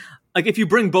if you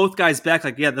bring both guys back,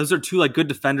 like, yeah, those are two like good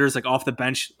defenders, like off the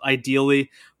bench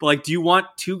ideally. But like, do you want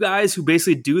two guys who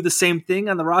basically do the same thing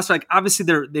on the roster? Like obviously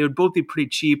they would both be pretty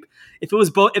cheap. If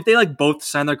they like both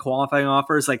sign their qualifying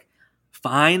offers, like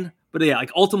fine. But yeah,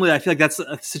 like ultimately, I feel like that's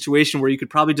a situation where you could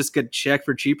probably just get Shaq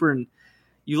for cheaper and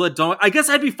you let Dunn. I guess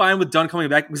I'd be fine with Dunn coming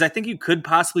back because I think you could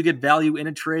possibly get value in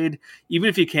a trade, even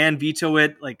if you can veto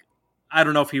it. Like, I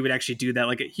don't know if he would actually do that.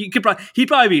 Like, he'd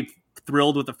probably be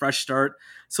thrilled with a fresh start.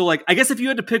 So, like, I guess if you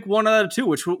had to pick one out of two,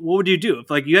 what would you do? If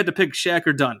like you had to pick Shaq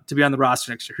or Dunn to be on the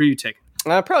roster next year, who are you taking?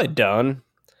 Probably Dunn.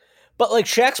 But like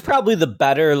Shaq's probably the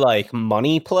better like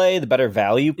money play, the better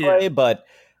value play, but.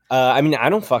 I mean, I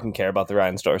don't fucking care about the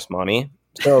Ryan Storrs money.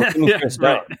 So,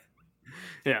 right.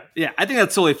 Yeah, I think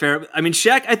that's totally fair. I mean,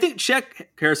 I think Shaq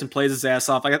Harrison plays his ass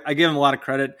off. I give him a lot of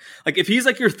credit. Like, if he's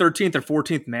like your 13th or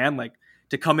 14th man, like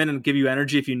to come in and give you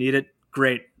energy if you need it,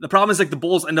 great. The problem is like the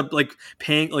Bulls end up like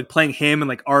playing him and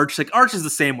like Arch. Like Arch is the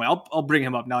same way. I'll bring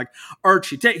him up now. Like Arch,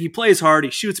 he plays hard.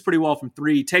 He shoots pretty well from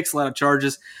three. He takes a lot of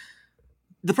charges.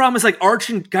 The problem is like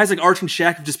guys like Arch and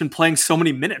Shaq have just been playing so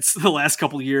many minutes the last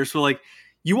couple of years. So like,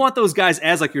 you want those guys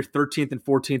as like your 13th and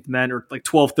 14th men or like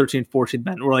 12th, 13th, 14th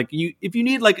men. Or like if you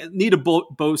need a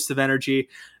boast of energy,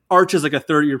 Arch is like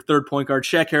your third point guard.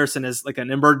 Shaq Harrison is like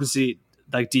an emergency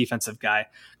like defensive guy.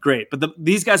 Great. But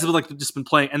these guys have like just been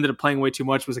ended up playing way too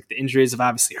much because like the injuries have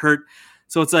obviously hurt.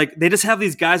 So it's like they just have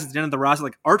these guys at the end of the roster.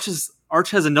 Like Arch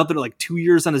has another like 2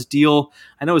 years on his deal.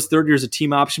 I know his third year is a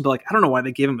team option, but like I don't know why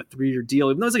they gave him a 3-year deal,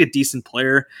 even though he's like a decent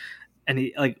player and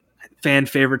he like fan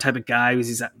favorite type of guy because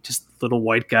he's just little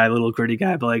white guy, little gritty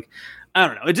guy. But like, I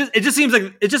don't know. It just seems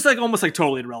like it's just like almost like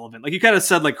totally irrelevant. Like you kind of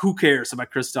said, like who cares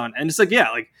about Chris Dunn? And it's like, yeah,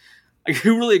 like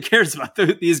who really cares about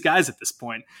these guys at this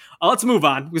point? Let's move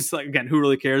on. Because like again, who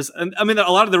really cares? And I mean,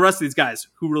 a lot of the rest of these guys,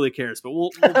 who really cares? But we'll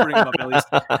bring them up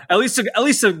at least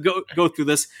to go through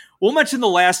this. We'll mention the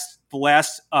last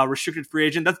restricted free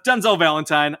agent. That's Denzel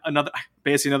Valentine, another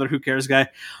who cares guy.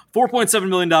 $4.7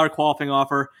 million qualifying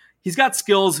offer. He's got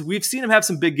skills. We've seen him have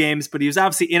some big games, but he was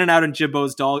obviously in and out in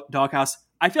Jimbo's doghouse.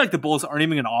 I feel like the Bulls aren't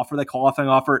even going to offer that qualifying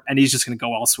offer, and he's just going to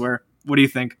go elsewhere. What do you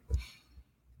think?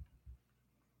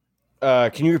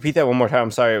 Can you repeat that one more time? I'm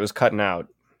sorry, it was cutting out.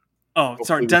 Oh,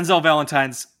 sorry. Denzel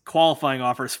Valentine's qualifying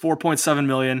offer is $4.7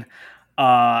 million.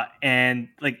 and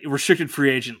like restricted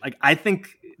free agent. Like I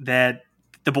think that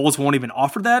the Bulls won't even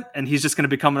offer that, and he's just going to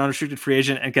become an unrestricted free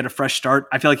agent and get a fresh start.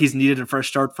 I feel like he's needed a fresh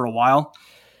start for a while.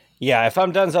 Yeah, if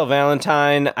I'm Denzel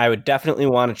Valentine, I would definitely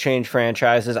want to change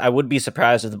franchises. I would be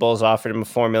surprised if the Bulls offered him a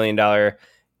 $4 million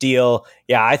deal.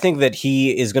 Yeah, I think that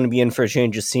he is going to be in for a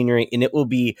change of scenery, and it will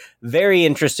be very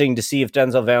interesting to see if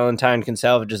Denzel Valentine can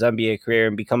salvage his NBA career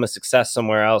and become a success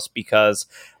somewhere else because,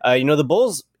 the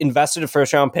Bulls invested a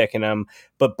first-round pick in him,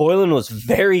 but Boylen was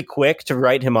very quick to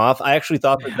write him off. I actually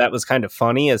thought that was kind of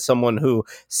funny as someone who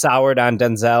soured on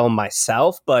Denzel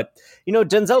myself, but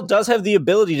Denzel does have the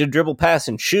ability to dribble, pass,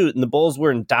 and shoot, and the Bulls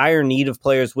were in dire need of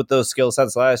players with those skill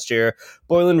sets last year.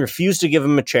 Boylen refused to give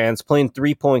him a chance, playing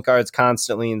 3-point guards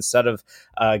constantly instead of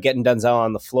getting Denzel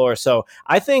on the floor. So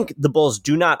I think the Bulls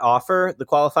do not offer the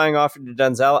qualifying offer to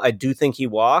Denzel. I do think he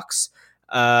walks.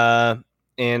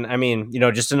 And I mean,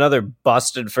 just another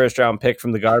busted first-round pick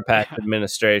from the Garpax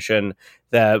administration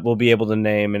that we'll be able to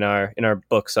name in our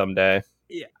book someday.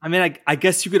 Yeah, I mean, I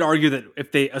guess you could argue that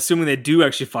if assuming they do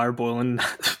actually fire Boylen,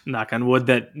 knock on wood,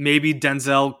 that maybe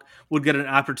Denzel would get an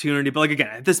opportunity. But like again,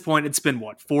 at this point, it's been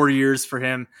 4 years for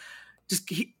him.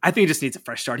 I think he just needs a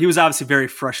fresh start. He was obviously very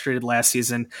frustrated last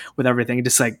season with everything.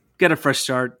 Just like get a fresh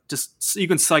start. Just so you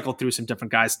can cycle through some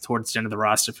different guys towards the end of the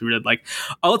roster if you really like.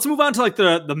 Let's move on to like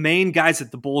the main guys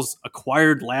that the Bulls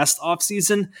acquired last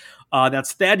offseason.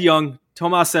 That's Thad Young,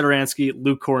 Tomas Satoransky,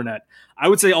 Luke Kornet. I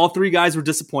would say all three guys were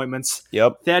disappointments.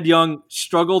 Yep. Thad Young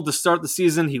struggled to start the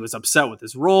season. He was upset with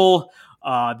his role.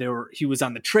 He was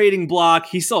on the trading block.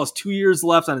 He still has 2 years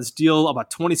left on his deal, about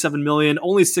 $27 million,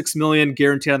 only $6 million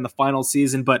guaranteed on the final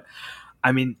season. But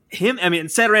I mean, and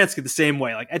Satoransky the same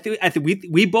way. Like I think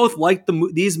we both like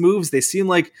these moves. They seem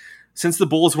like since the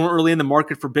Bulls weren't really in the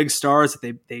market for big stars,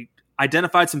 that they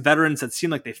identified some veterans that seemed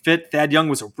like they fit. Thad Young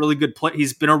was a really good player.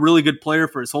 He's been a really good player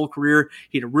for his whole career.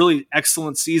 He had a really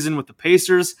excellent season with the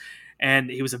Pacers.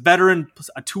 And he was a veteran,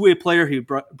 a two-way player. He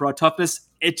brought toughness.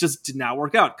 It just did not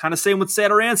work out. Kind of same with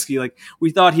Satoransky. Like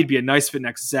we thought he'd be a nice fit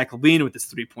next to Zach LaVine with his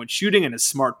 3-point shooting and his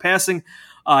smart passing.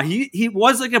 He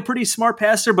was like a pretty smart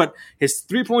passer, but his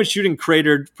 3-point shooting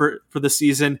cratered for the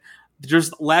season.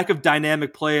 Just lack of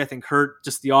dynamic play, I think, hurt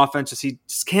just the offense. He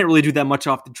just can't really do that much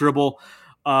off the dribble.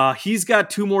 He's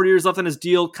got 2 more years left on his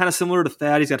deal, kind of similar to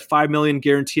Thad. He's got $5 million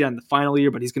guaranteed on the final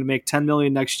year, but he's going to make $10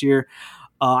 million next year.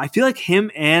 I feel like him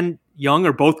and Young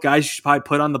are both guys you should probably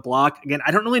put on the block. Again,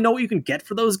 I don't really know what you can get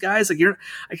for those guys. Like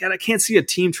I can't see a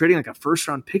team trading like a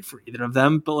first-round pick for either of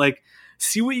them. But like,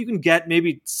 see what you can get.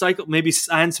 Maybe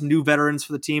sign some new veterans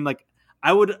for the team. Like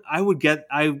I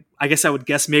guess I would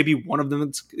guess maybe one of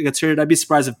them gets traded. I'd be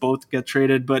surprised if both get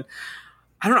traded, but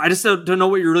I don't know. I just don't know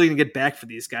what you're really going to get back for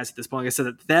these guys at this point. Like I said,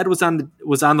 that Thad was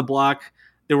on the block.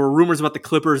 There were rumors about the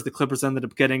Clippers. The Clippers ended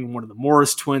up getting one of the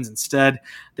Morris twins instead.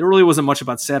 There really wasn't much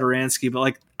about Satoransky,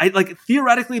 but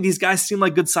theoretically, these guys seem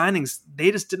like good signings.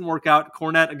 They just didn't work out.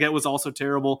 Kornet, again, was also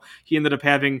terrible. He ended up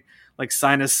having like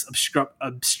sinus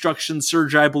obstruction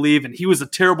surgery, I believe, and he was a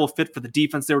terrible fit for the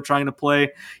defense they were trying to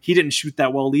play. He didn't shoot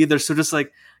that well either. So just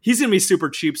like, he's going to be super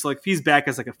cheap. So like if he's back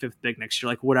as like a 5th big next year,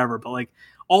 like whatever. But like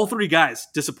all 3 guys,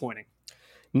 disappointing.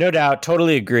 No doubt.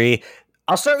 Totally agree.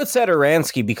 I'll start with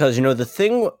Satoransky because,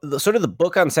 the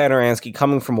book on Satoransky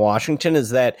coming from Washington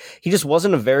is that he just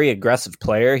wasn't a very aggressive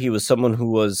player. He was someone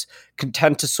who was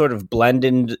content to sort of blend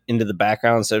into the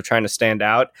background instead of trying to stand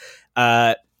out.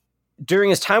 During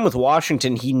his time with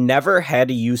Washington, he never had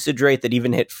a usage rate that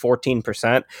even hit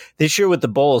 14%. This year with the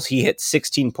Bulls, he hit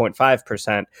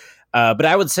 16.5%. But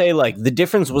I would say like the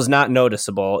difference was not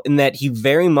noticeable in that he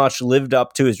very much lived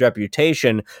up to his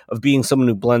reputation of being someone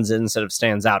who blends in instead of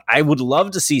stands out. I would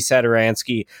love to see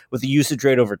Satoransky with a usage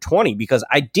rate over 20 because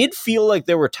I did feel like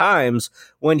there were times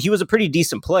when he was a pretty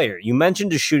decent player. You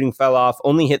mentioned his shooting fell off,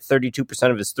 only hit 32%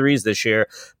 of his threes this year.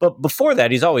 But before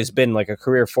that, he's always been like a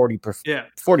career 40%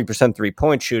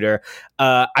 3-point shooter.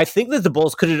 I think that the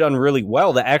Bulls could have done really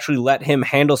well to actually let him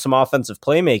handle some offensive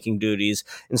playmaking duties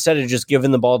instead of just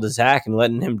giving the ball to Zach and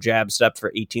letting him jab step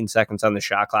for 18 seconds on the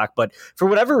shot clock. But for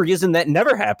whatever reason, that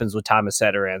never happens with Tomas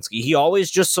Satoransky. He always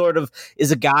just sort of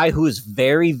is a guy who is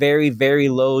very, very, very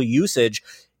low usage.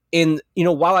 And,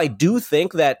 while I do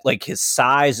think that like his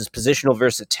size, his positional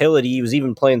versatility, he was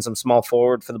even playing some small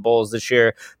forward for the Bulls this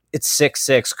year. It's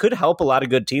 6'6", could help a lot of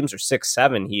good teams, or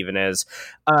 6'7" he even is.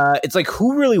 It's like,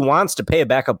 who really wants to pay a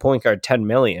backup point guard $10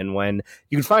 million when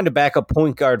you can find a backup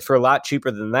point guard for a lot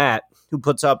cheaper than that who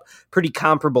puts up pretty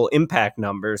comparable impact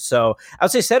numbers? So I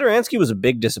would say Satoransky was a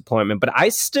big disappointment, but I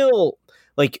still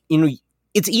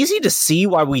it's easy to see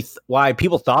why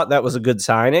people thought that was a good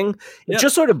signing. It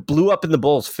just sort of blew up in the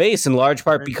Bulls' face in large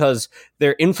part because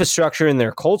their infrastructure and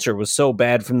their culture was so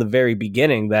bad from the very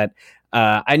beginning that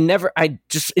it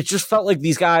just felt like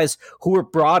these guys who were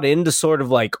brought in to sort of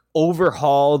like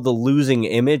overhaul the losing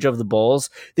image of the Bulls,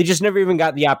 they just never even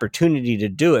got the opportunity to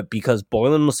do it because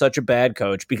Boylen was such a bad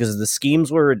coach, because the schemes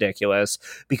were ridiculous,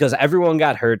 because everyone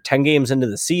got hurt 10 games into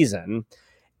the season.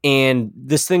 And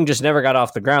this thing just never got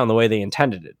off the ground the way they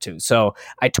intended it to. So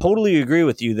I totally agree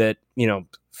with you that,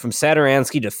 from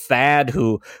Satoransky to Thad,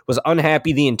 who was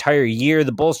unhappy the entire year,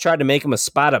 the Bulls tried to make him a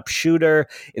spot-up shooter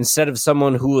instead of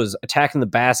someone who was attacking the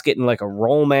basket in like a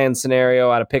roll man scenario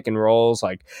out of pick and rolls.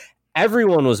 Like,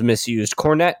 everyone was misused.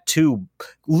 Kornet too.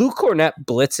 Luke Kornet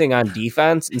blitzing on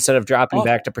defense instead of dropping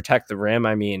back to protect the rim.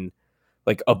 I mean,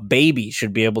 like, a baby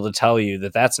should be able to tell you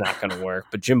that that's not going to work.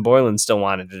 But Jim Boylen still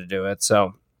wanted to do it.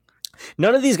 So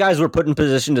none of these guys were put in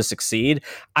position to succeed.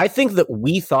 I think that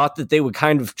we thought that they would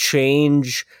kind of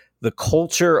change the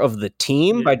culture of the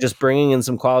team by just bringing in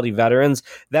some quality veterans.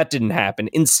 That didn't happen.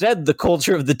 Instead, the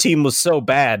culture of the team was so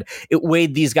bad, it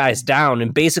weighed these guys down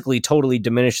and basically totally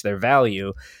diminished their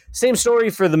value. Same story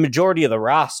for the majority of the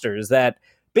rosters, that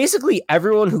basically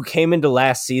everyone who came into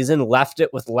last season left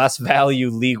it with less value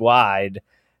league-wide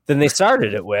than they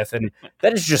started it with. And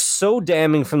that is just so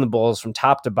damning from the Bulls from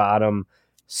top to bottom.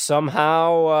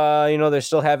 Somehow, there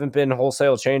still haven't been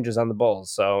wholesale changes on the Bulls.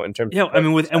 So in terms,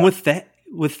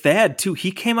 with Thad too, he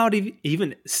came out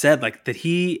even said like that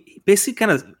he basically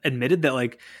kind of admitted that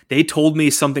like they told me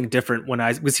something different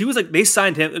he was like, they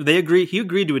signed him, he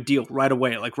agreed to a deal right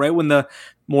away, like right when the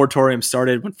moratorium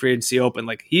started, when free agency opened,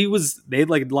 like they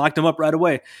like locked him up right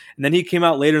away. And then he came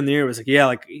out later in the year, was like, yeah,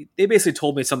 like they basically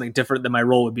told me something different, that my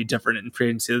role would be different in free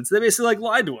agency. So they basically like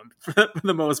lied to him for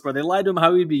the most part. They lied to him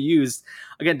how he'd be used.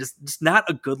 Again, just not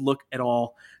a good look at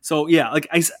all. So yeah, like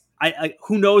I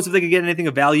who knows if they could get anything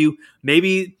of value.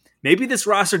 Maybe this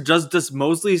roster just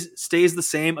mostly stays the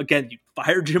same. Again, you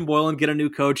fire Jim Boylen, get a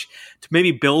new coach to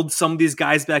maybe build some of these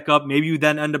guys back up. Maybe you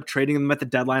then end up trading them at the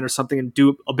deadline or something and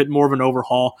do a bit more of an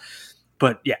overhaul.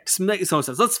 But yeah, just makes no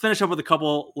sense. Let's finish up with a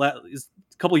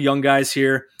couple young guys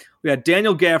here. We got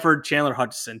Daniel Gafford, Chandler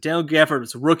Hutchison. Daniel Gafford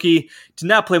was a rookie, did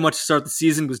not play much to start the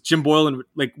season because Jim Boylen,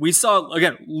 like we saw,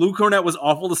 again, Luke Kornet was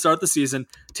awful to start the season.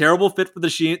 Terrible fit for the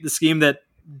scheme that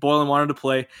Boylen wanted to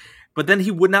play. But then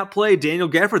he would not play Daniel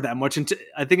Gafford that much. And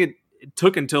I think it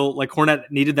took until like Kornet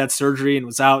needed that surgery and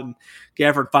was out, and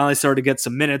Gafford finally started to get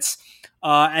some minutes.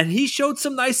 And he showed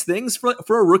some nice things for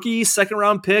a rookie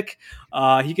second-round pick.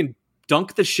 He can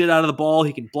dunk the shit out of the ball.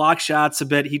 He can block shots a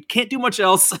bit. He can't do much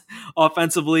else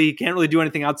offensively. He can't really do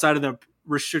anything outside of the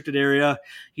restricted area.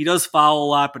 He does foul a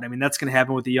lot, but I mean, that's going to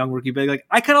happen with the young rookie. But like,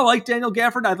 I kind of like Daniel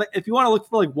Gafford. If you want to look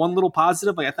for like one little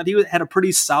positive, like I thought he had a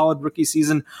pretty solid rookie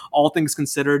season, all things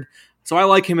considered. So I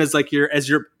like him as like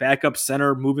your backup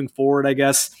center moving forward, I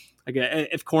guess. Like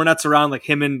if Kornet's around, like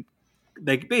him and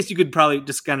like basically you could probably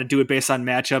just kind of do it based on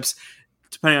matchups,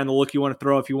 depending on the look you want to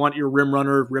throw. If you want your rim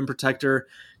runner, rim protector,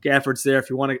 Gafford's there. If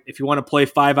you want to play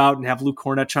 5 out and have Luke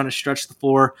Kornet trying to stretch the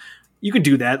floor, you could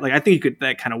do that. Like I think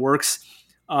that kind of works.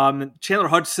 Chandler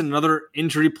Hutchison, another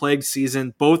injury-plagued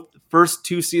season. Both first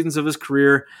 2 seasons of his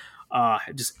career,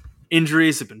 just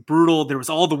injuries have been brutal. There was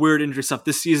all the weird injury stuff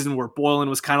this season where Boylen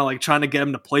was kind of like trying to get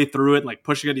him to play through it, like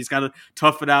pushing it. He's got to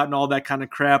tough it out and all that kind of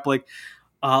crap. Like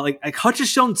Hutch has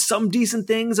shown some decent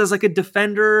things as like a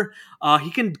defender.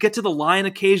 He can get to the line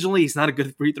occasionally. He's not a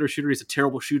good free throw shooter. He's a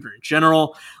terrible shooter in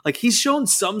general. Like he's shown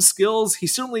some skills. I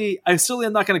certainly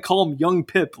am not going to call him young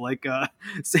Pip like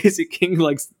Stacey King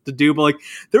likes to do, but like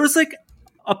there was like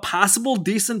a possible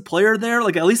decent player there,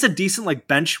 like at least a decent like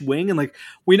bench wing. And like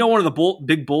we know one of the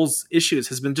big Bulls issues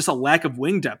has been just a lack of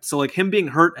wing depth. So like him being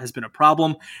hurt has been a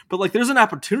problem, but like there's an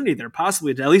opportunity there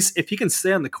possibly to at least, if he can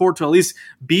stay on the court, to at least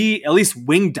be at least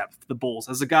wing depth for the Bulls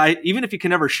as a guy, even if he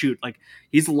can never shoot. Like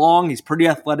he's long, he's pretty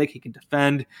athletic, he can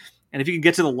defend, and if he can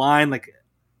get to the line, like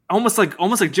almost like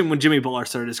when Jimmy Butler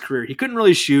started his career, he couldn't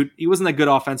really shoot. He wasn't that good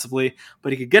offensively,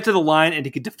 but he could get to the line and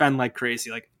he could defend like crazy.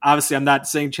 Like obviously I'm not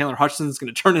saying Chandler Hutchison is going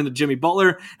to turn into Jimmy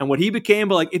Butler and what he became,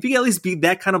 but like if he can at least be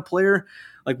that kind of player,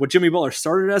 like what Jimmy Butler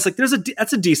started as, like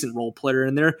that's a decent role player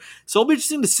in there. So it'll be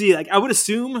interesting to see. Like I would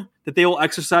assume that they will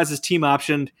exercise his team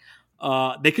option.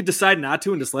 They could decide not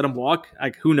to and just let him walk.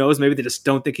 Like who knows? Maybe they just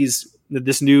don't think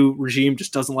this new regime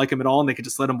just doesn't like him at all, and they could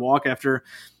just let him walk after.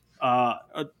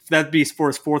 That'd be for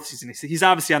his 4th season. He's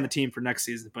obviously on the team for next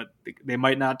season, but they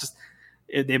might not just.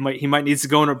 He might need to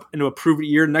go into a prove it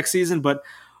year next season. But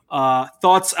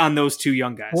Thoughts on those two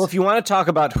young guys? Well, if you want to talk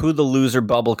about who the loser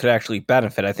bubble could actually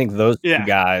benefit, I think those two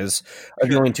guys are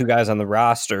the only two guys on the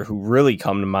roster who really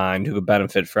come to mind who could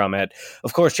benefit from it.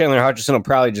 Of course, Chandler Hutchison will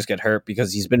probably just get hurt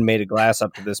because he's been made of glass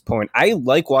up to this point. I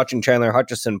like watching Chandler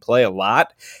Hutchison play a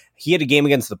lot. He had a game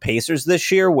against the Pacers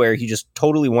this year where he just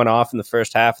totally went off in the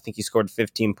first half. I think he scored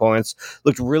 15 points,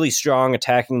 looked really strong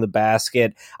attacking the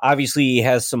basket. Obviously, he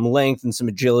has some length and some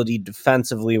agility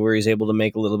defensively where he's able to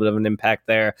make a little bit of an impact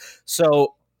there.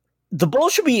 So the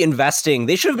Bulls should be investing.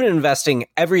 They should have been investing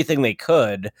everything they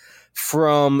could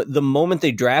from the moment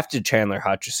they drafted Chandler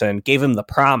Hutchison, gave him the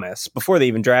promise before they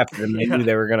even drafted him. They knew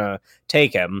they were going to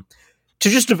take him, to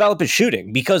just develop his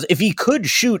shooting, because if he could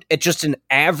shoot at just an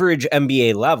average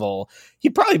NBA level,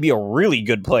 he'd probably be a really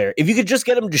good player. If you could just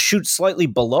get him to shoot slightly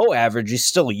below average, he's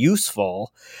still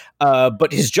useful.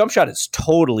 But his jump shot is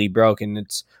totally broken.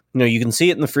 It's, you can see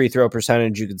it in the free throw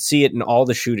percentage. You can see it in all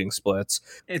the shooting splits.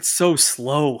 It's so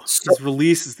slow. His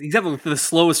release, he's having the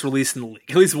slowest release in the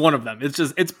league, at least one of them.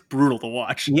 It's brutal to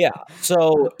watch. Yeah.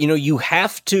 So, you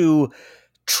have to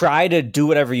try to do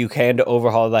whatever you can to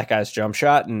overhaul that guy's jump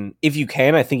shot. And if you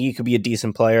can, I think he could be a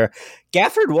decent player.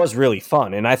 Gafford was really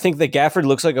fun. And I think that Gafford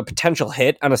looks like a potential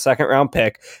hit on a second round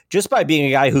pick just by being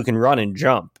a guy who can run and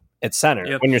jump at center.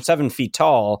 Yep. When you're 7 feet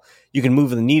tall, you can move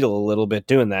the needle a little bit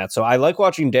doing that. So I like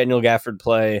watching Daniel Gafford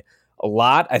play a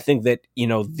lot. I think that,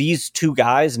 these two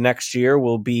guys next year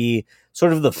will be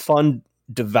sort of the fun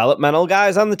developmental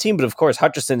guys on the team, but of course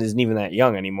Hutchison isn't even that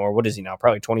young anymore. What is he now?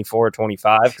 Probably 24 or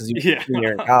 25 because he was a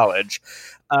senior in college.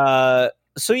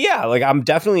 So yeah, I'm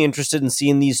definitely interested in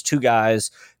seeing these two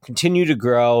guys continue to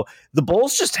grow. The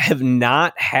Bulls just have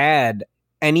not had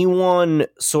anyone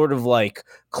sort of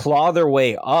claw their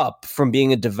way up from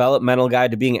being a developmental guy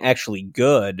to being actually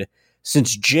good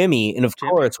since Jimmy. And of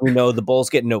course, we know the Bulls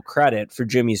get no credit for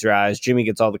Jimmy's rise. Jimmy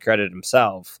gets all the credit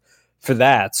himself for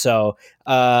that. So,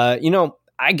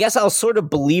 I guess I'll sort of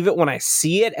believe it when I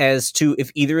see it as to if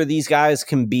either of these guys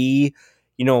can be,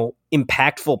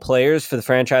 impactful players for the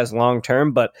franchise long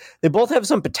term, but they both have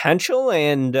some potential,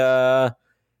 and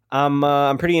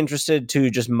I'm pretty interested to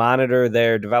just monitor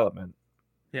their development.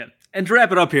 Yeah. And to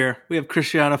wrap it up here, we have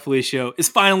Cristiano Felicio is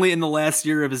finally in the last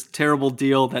year of his terrible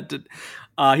deal that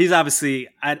he's obviously,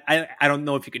 I don't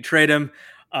know if you could trade him.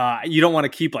 You don't want to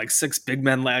keep 6 big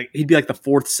men. He'd be the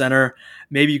fourth center.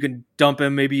 Maybe you can dump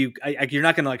him. Maybe you're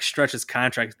not going to stretch his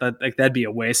contract. That'd be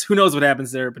a waste. Who knows what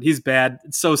happens there? But he's bad.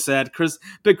 It's so sad.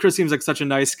 Big Chris seems like such a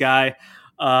nice guy.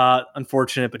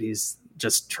 Unfortunate, but he's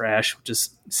just trash.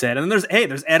 Just sad. And then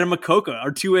there's Adam Makoko,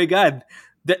 our 2-way guy.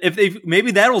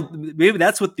 Maybe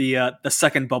that's what the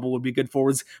second bubble would be good for,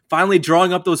 was finally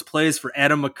drawing up those plays for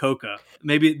Adam Makoko.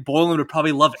 Maybe Boylan would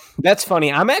probably love it. That's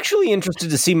funny. I'm actually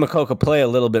interested to see Makoko play a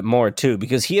little bit more too,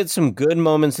 because he had some good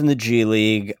moments in the G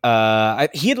League.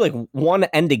 He had one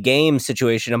end of game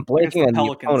situation. I'm blanking on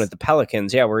the opponent, the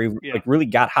Pelicans. Yeah, where he really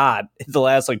got hot in the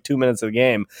last 2 minutes of the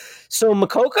game. So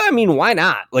Makoko, why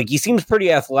not? He seems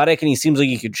pretty athletic and he seems like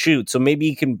he could shoot. So maybe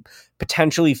he can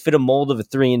potentially fit a mold of a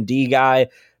 3-and-D guy.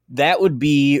 That would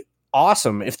be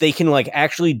awesome if they can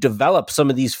actually develop some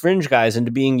of these fringe guys into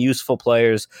being useful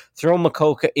players. Throw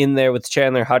Makoko in there with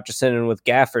Chandler Hutchison and with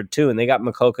Gafford too, and they got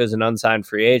Makoko as an unsigned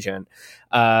free agent,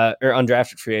 or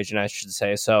undrafted free agent, I should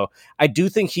say. So I do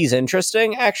think he's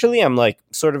interesting. Actually, I'm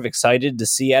sort of excited to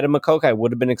see Adam Makoko. I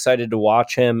would have been excited to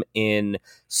watch him in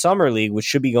Summer League, which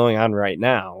should be going on right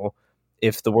now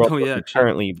if the world wasn't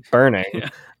currently burning.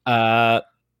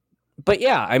 But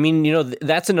yeah,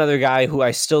 that's another guy who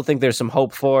I still think there's some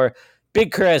hope for.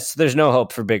 Big Chris, there's no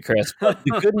hope for Big Chris. But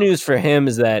the good news for him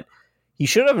is that he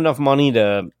should have enough money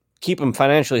to keep him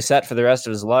financially set for the rest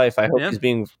of his life. I hope he's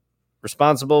being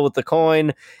responsible with the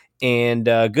coin, and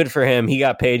good for him. He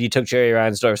got paid. He took Jerry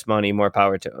Reinsdorf's money. More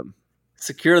power to him.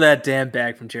 Secure that damn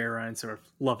bag from Jerry Reinsdorf.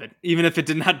 Love it. Even if it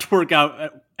did not work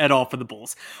out at all for the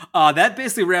Bulls. That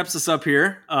basically wraps us up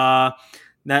here.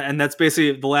 That's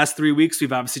basically the last 3 weeks.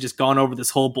 We've obviously just gone over this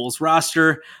whole Bulls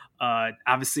roster.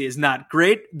 Obviously is not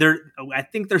great. I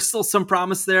think there's still some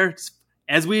promise there.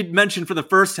 As we mentioned for the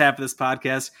first half of this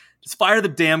podcast, just fire the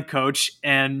damn coach,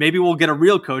 and maybe we'll get a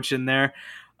real coach in there,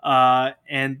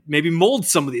 and maybe mold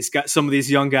some of these guys, some of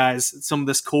these young guys, some of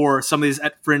this core, some of these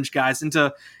fringe guys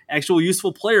into actual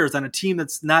useful players on a team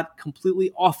that's not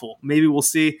completely awful. Maybe we'll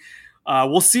see.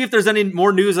 We'll see if there's any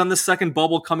more news on this second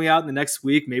bubble coming out in the next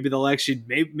week. Maybe they'll actually,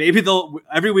 maybe they'll,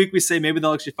 every week we say maybe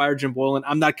they'll actually fire Jim Boylan.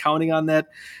 I'm not counting on that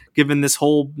given this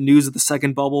whole news of the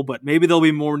second bubble, but maybe there'll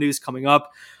be more news coming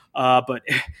up. But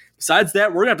besides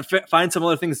that, we're going to have to find some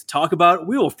other things to talk about.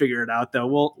 We will figure it out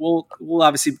though. We'll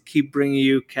obviously keep bringing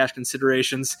you cash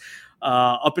considerations.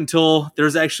 up until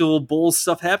there's actual Bulls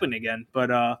stuff happening again.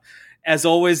 But as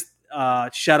always,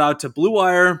 shout out to Blue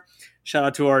Wire. Shout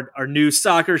out to our new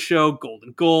soccer show,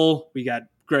 Golden Goal. We got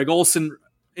Greg Olson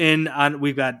in on.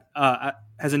 We've got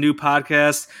has a new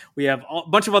podcast. We have a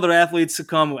bunch of other athletes to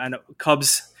come, and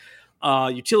Cubs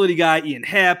utility guy Ian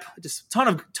Happ. Just ton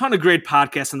of great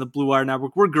podcasts on the Blue Wire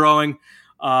Network. We're growing.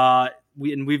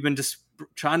 We've been just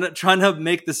trying to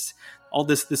make this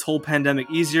whole pandemic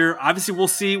easier. Obviously, we'll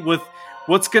see with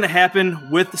what's going to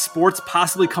happen with the sports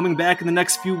possibly coming back in the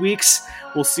next few weeks.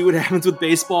 We'll see what happens with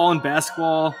baseball and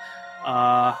basketball.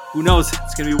 Who knows?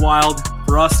 It's going to be wild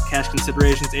for us. Cash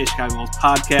Considerations, a Chicago Bulls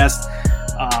podcast.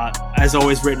 As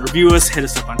always, rate and review us. Hit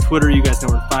us up on Twitter. You guys know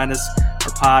where to find us.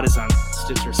 Our pod is on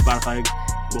Stitcher, Spotify,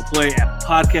 Google Play, Apple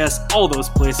Podcasts, all those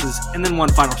places. And then one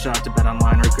final shout out to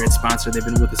BetOnline, our great sponsor. They've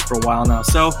been with us for a while now.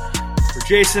 So for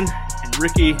Jason and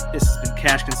Ricky, this has been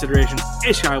Cash Considerations,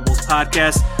 a Chicago Bulls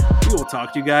podcast. We will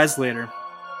talk to you guys later.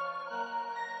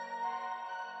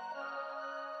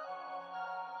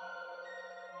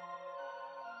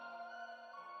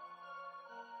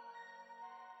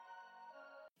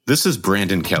 This is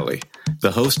Brandon Kelly,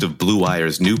 the host of Blue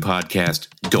Wire's new podcast,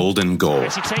 Golden Goal.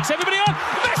 Messi takes everybody on.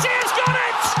 Messi has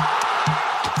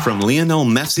got it! From Lionel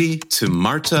Messi to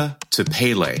Marta to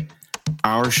Pele,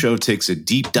 our show takes a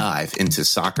deep dive into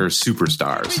soccer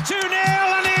superstars. 2-0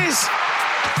 and is.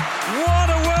 What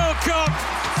a World Cup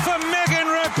for Megan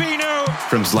Rapinoe.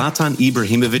 From Zlatan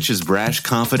Ibrahimovic's brash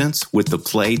confidence with the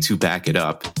play to back it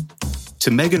up,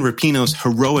 to Megan Rapinoe's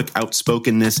heroic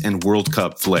outspokenness and World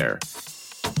Cup flair.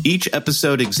 Each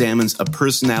episode examines a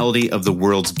personality of the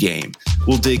world's game.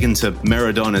 We'll dig into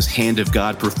Maradona's Hand of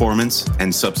God performance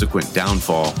and subsequent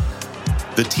downfall,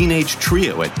 the teenage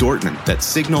trio at Dortmund that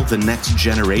signaled the next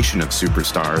generation of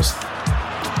superstars,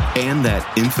 and that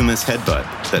infamous headbutt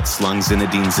that slung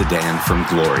Zinedine Zidane from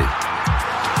glory.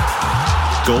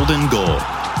 Golden Goal,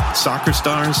 soccer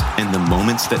stars and the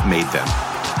moments that made them.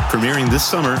 Premiering this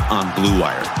summer on Blue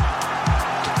Wire.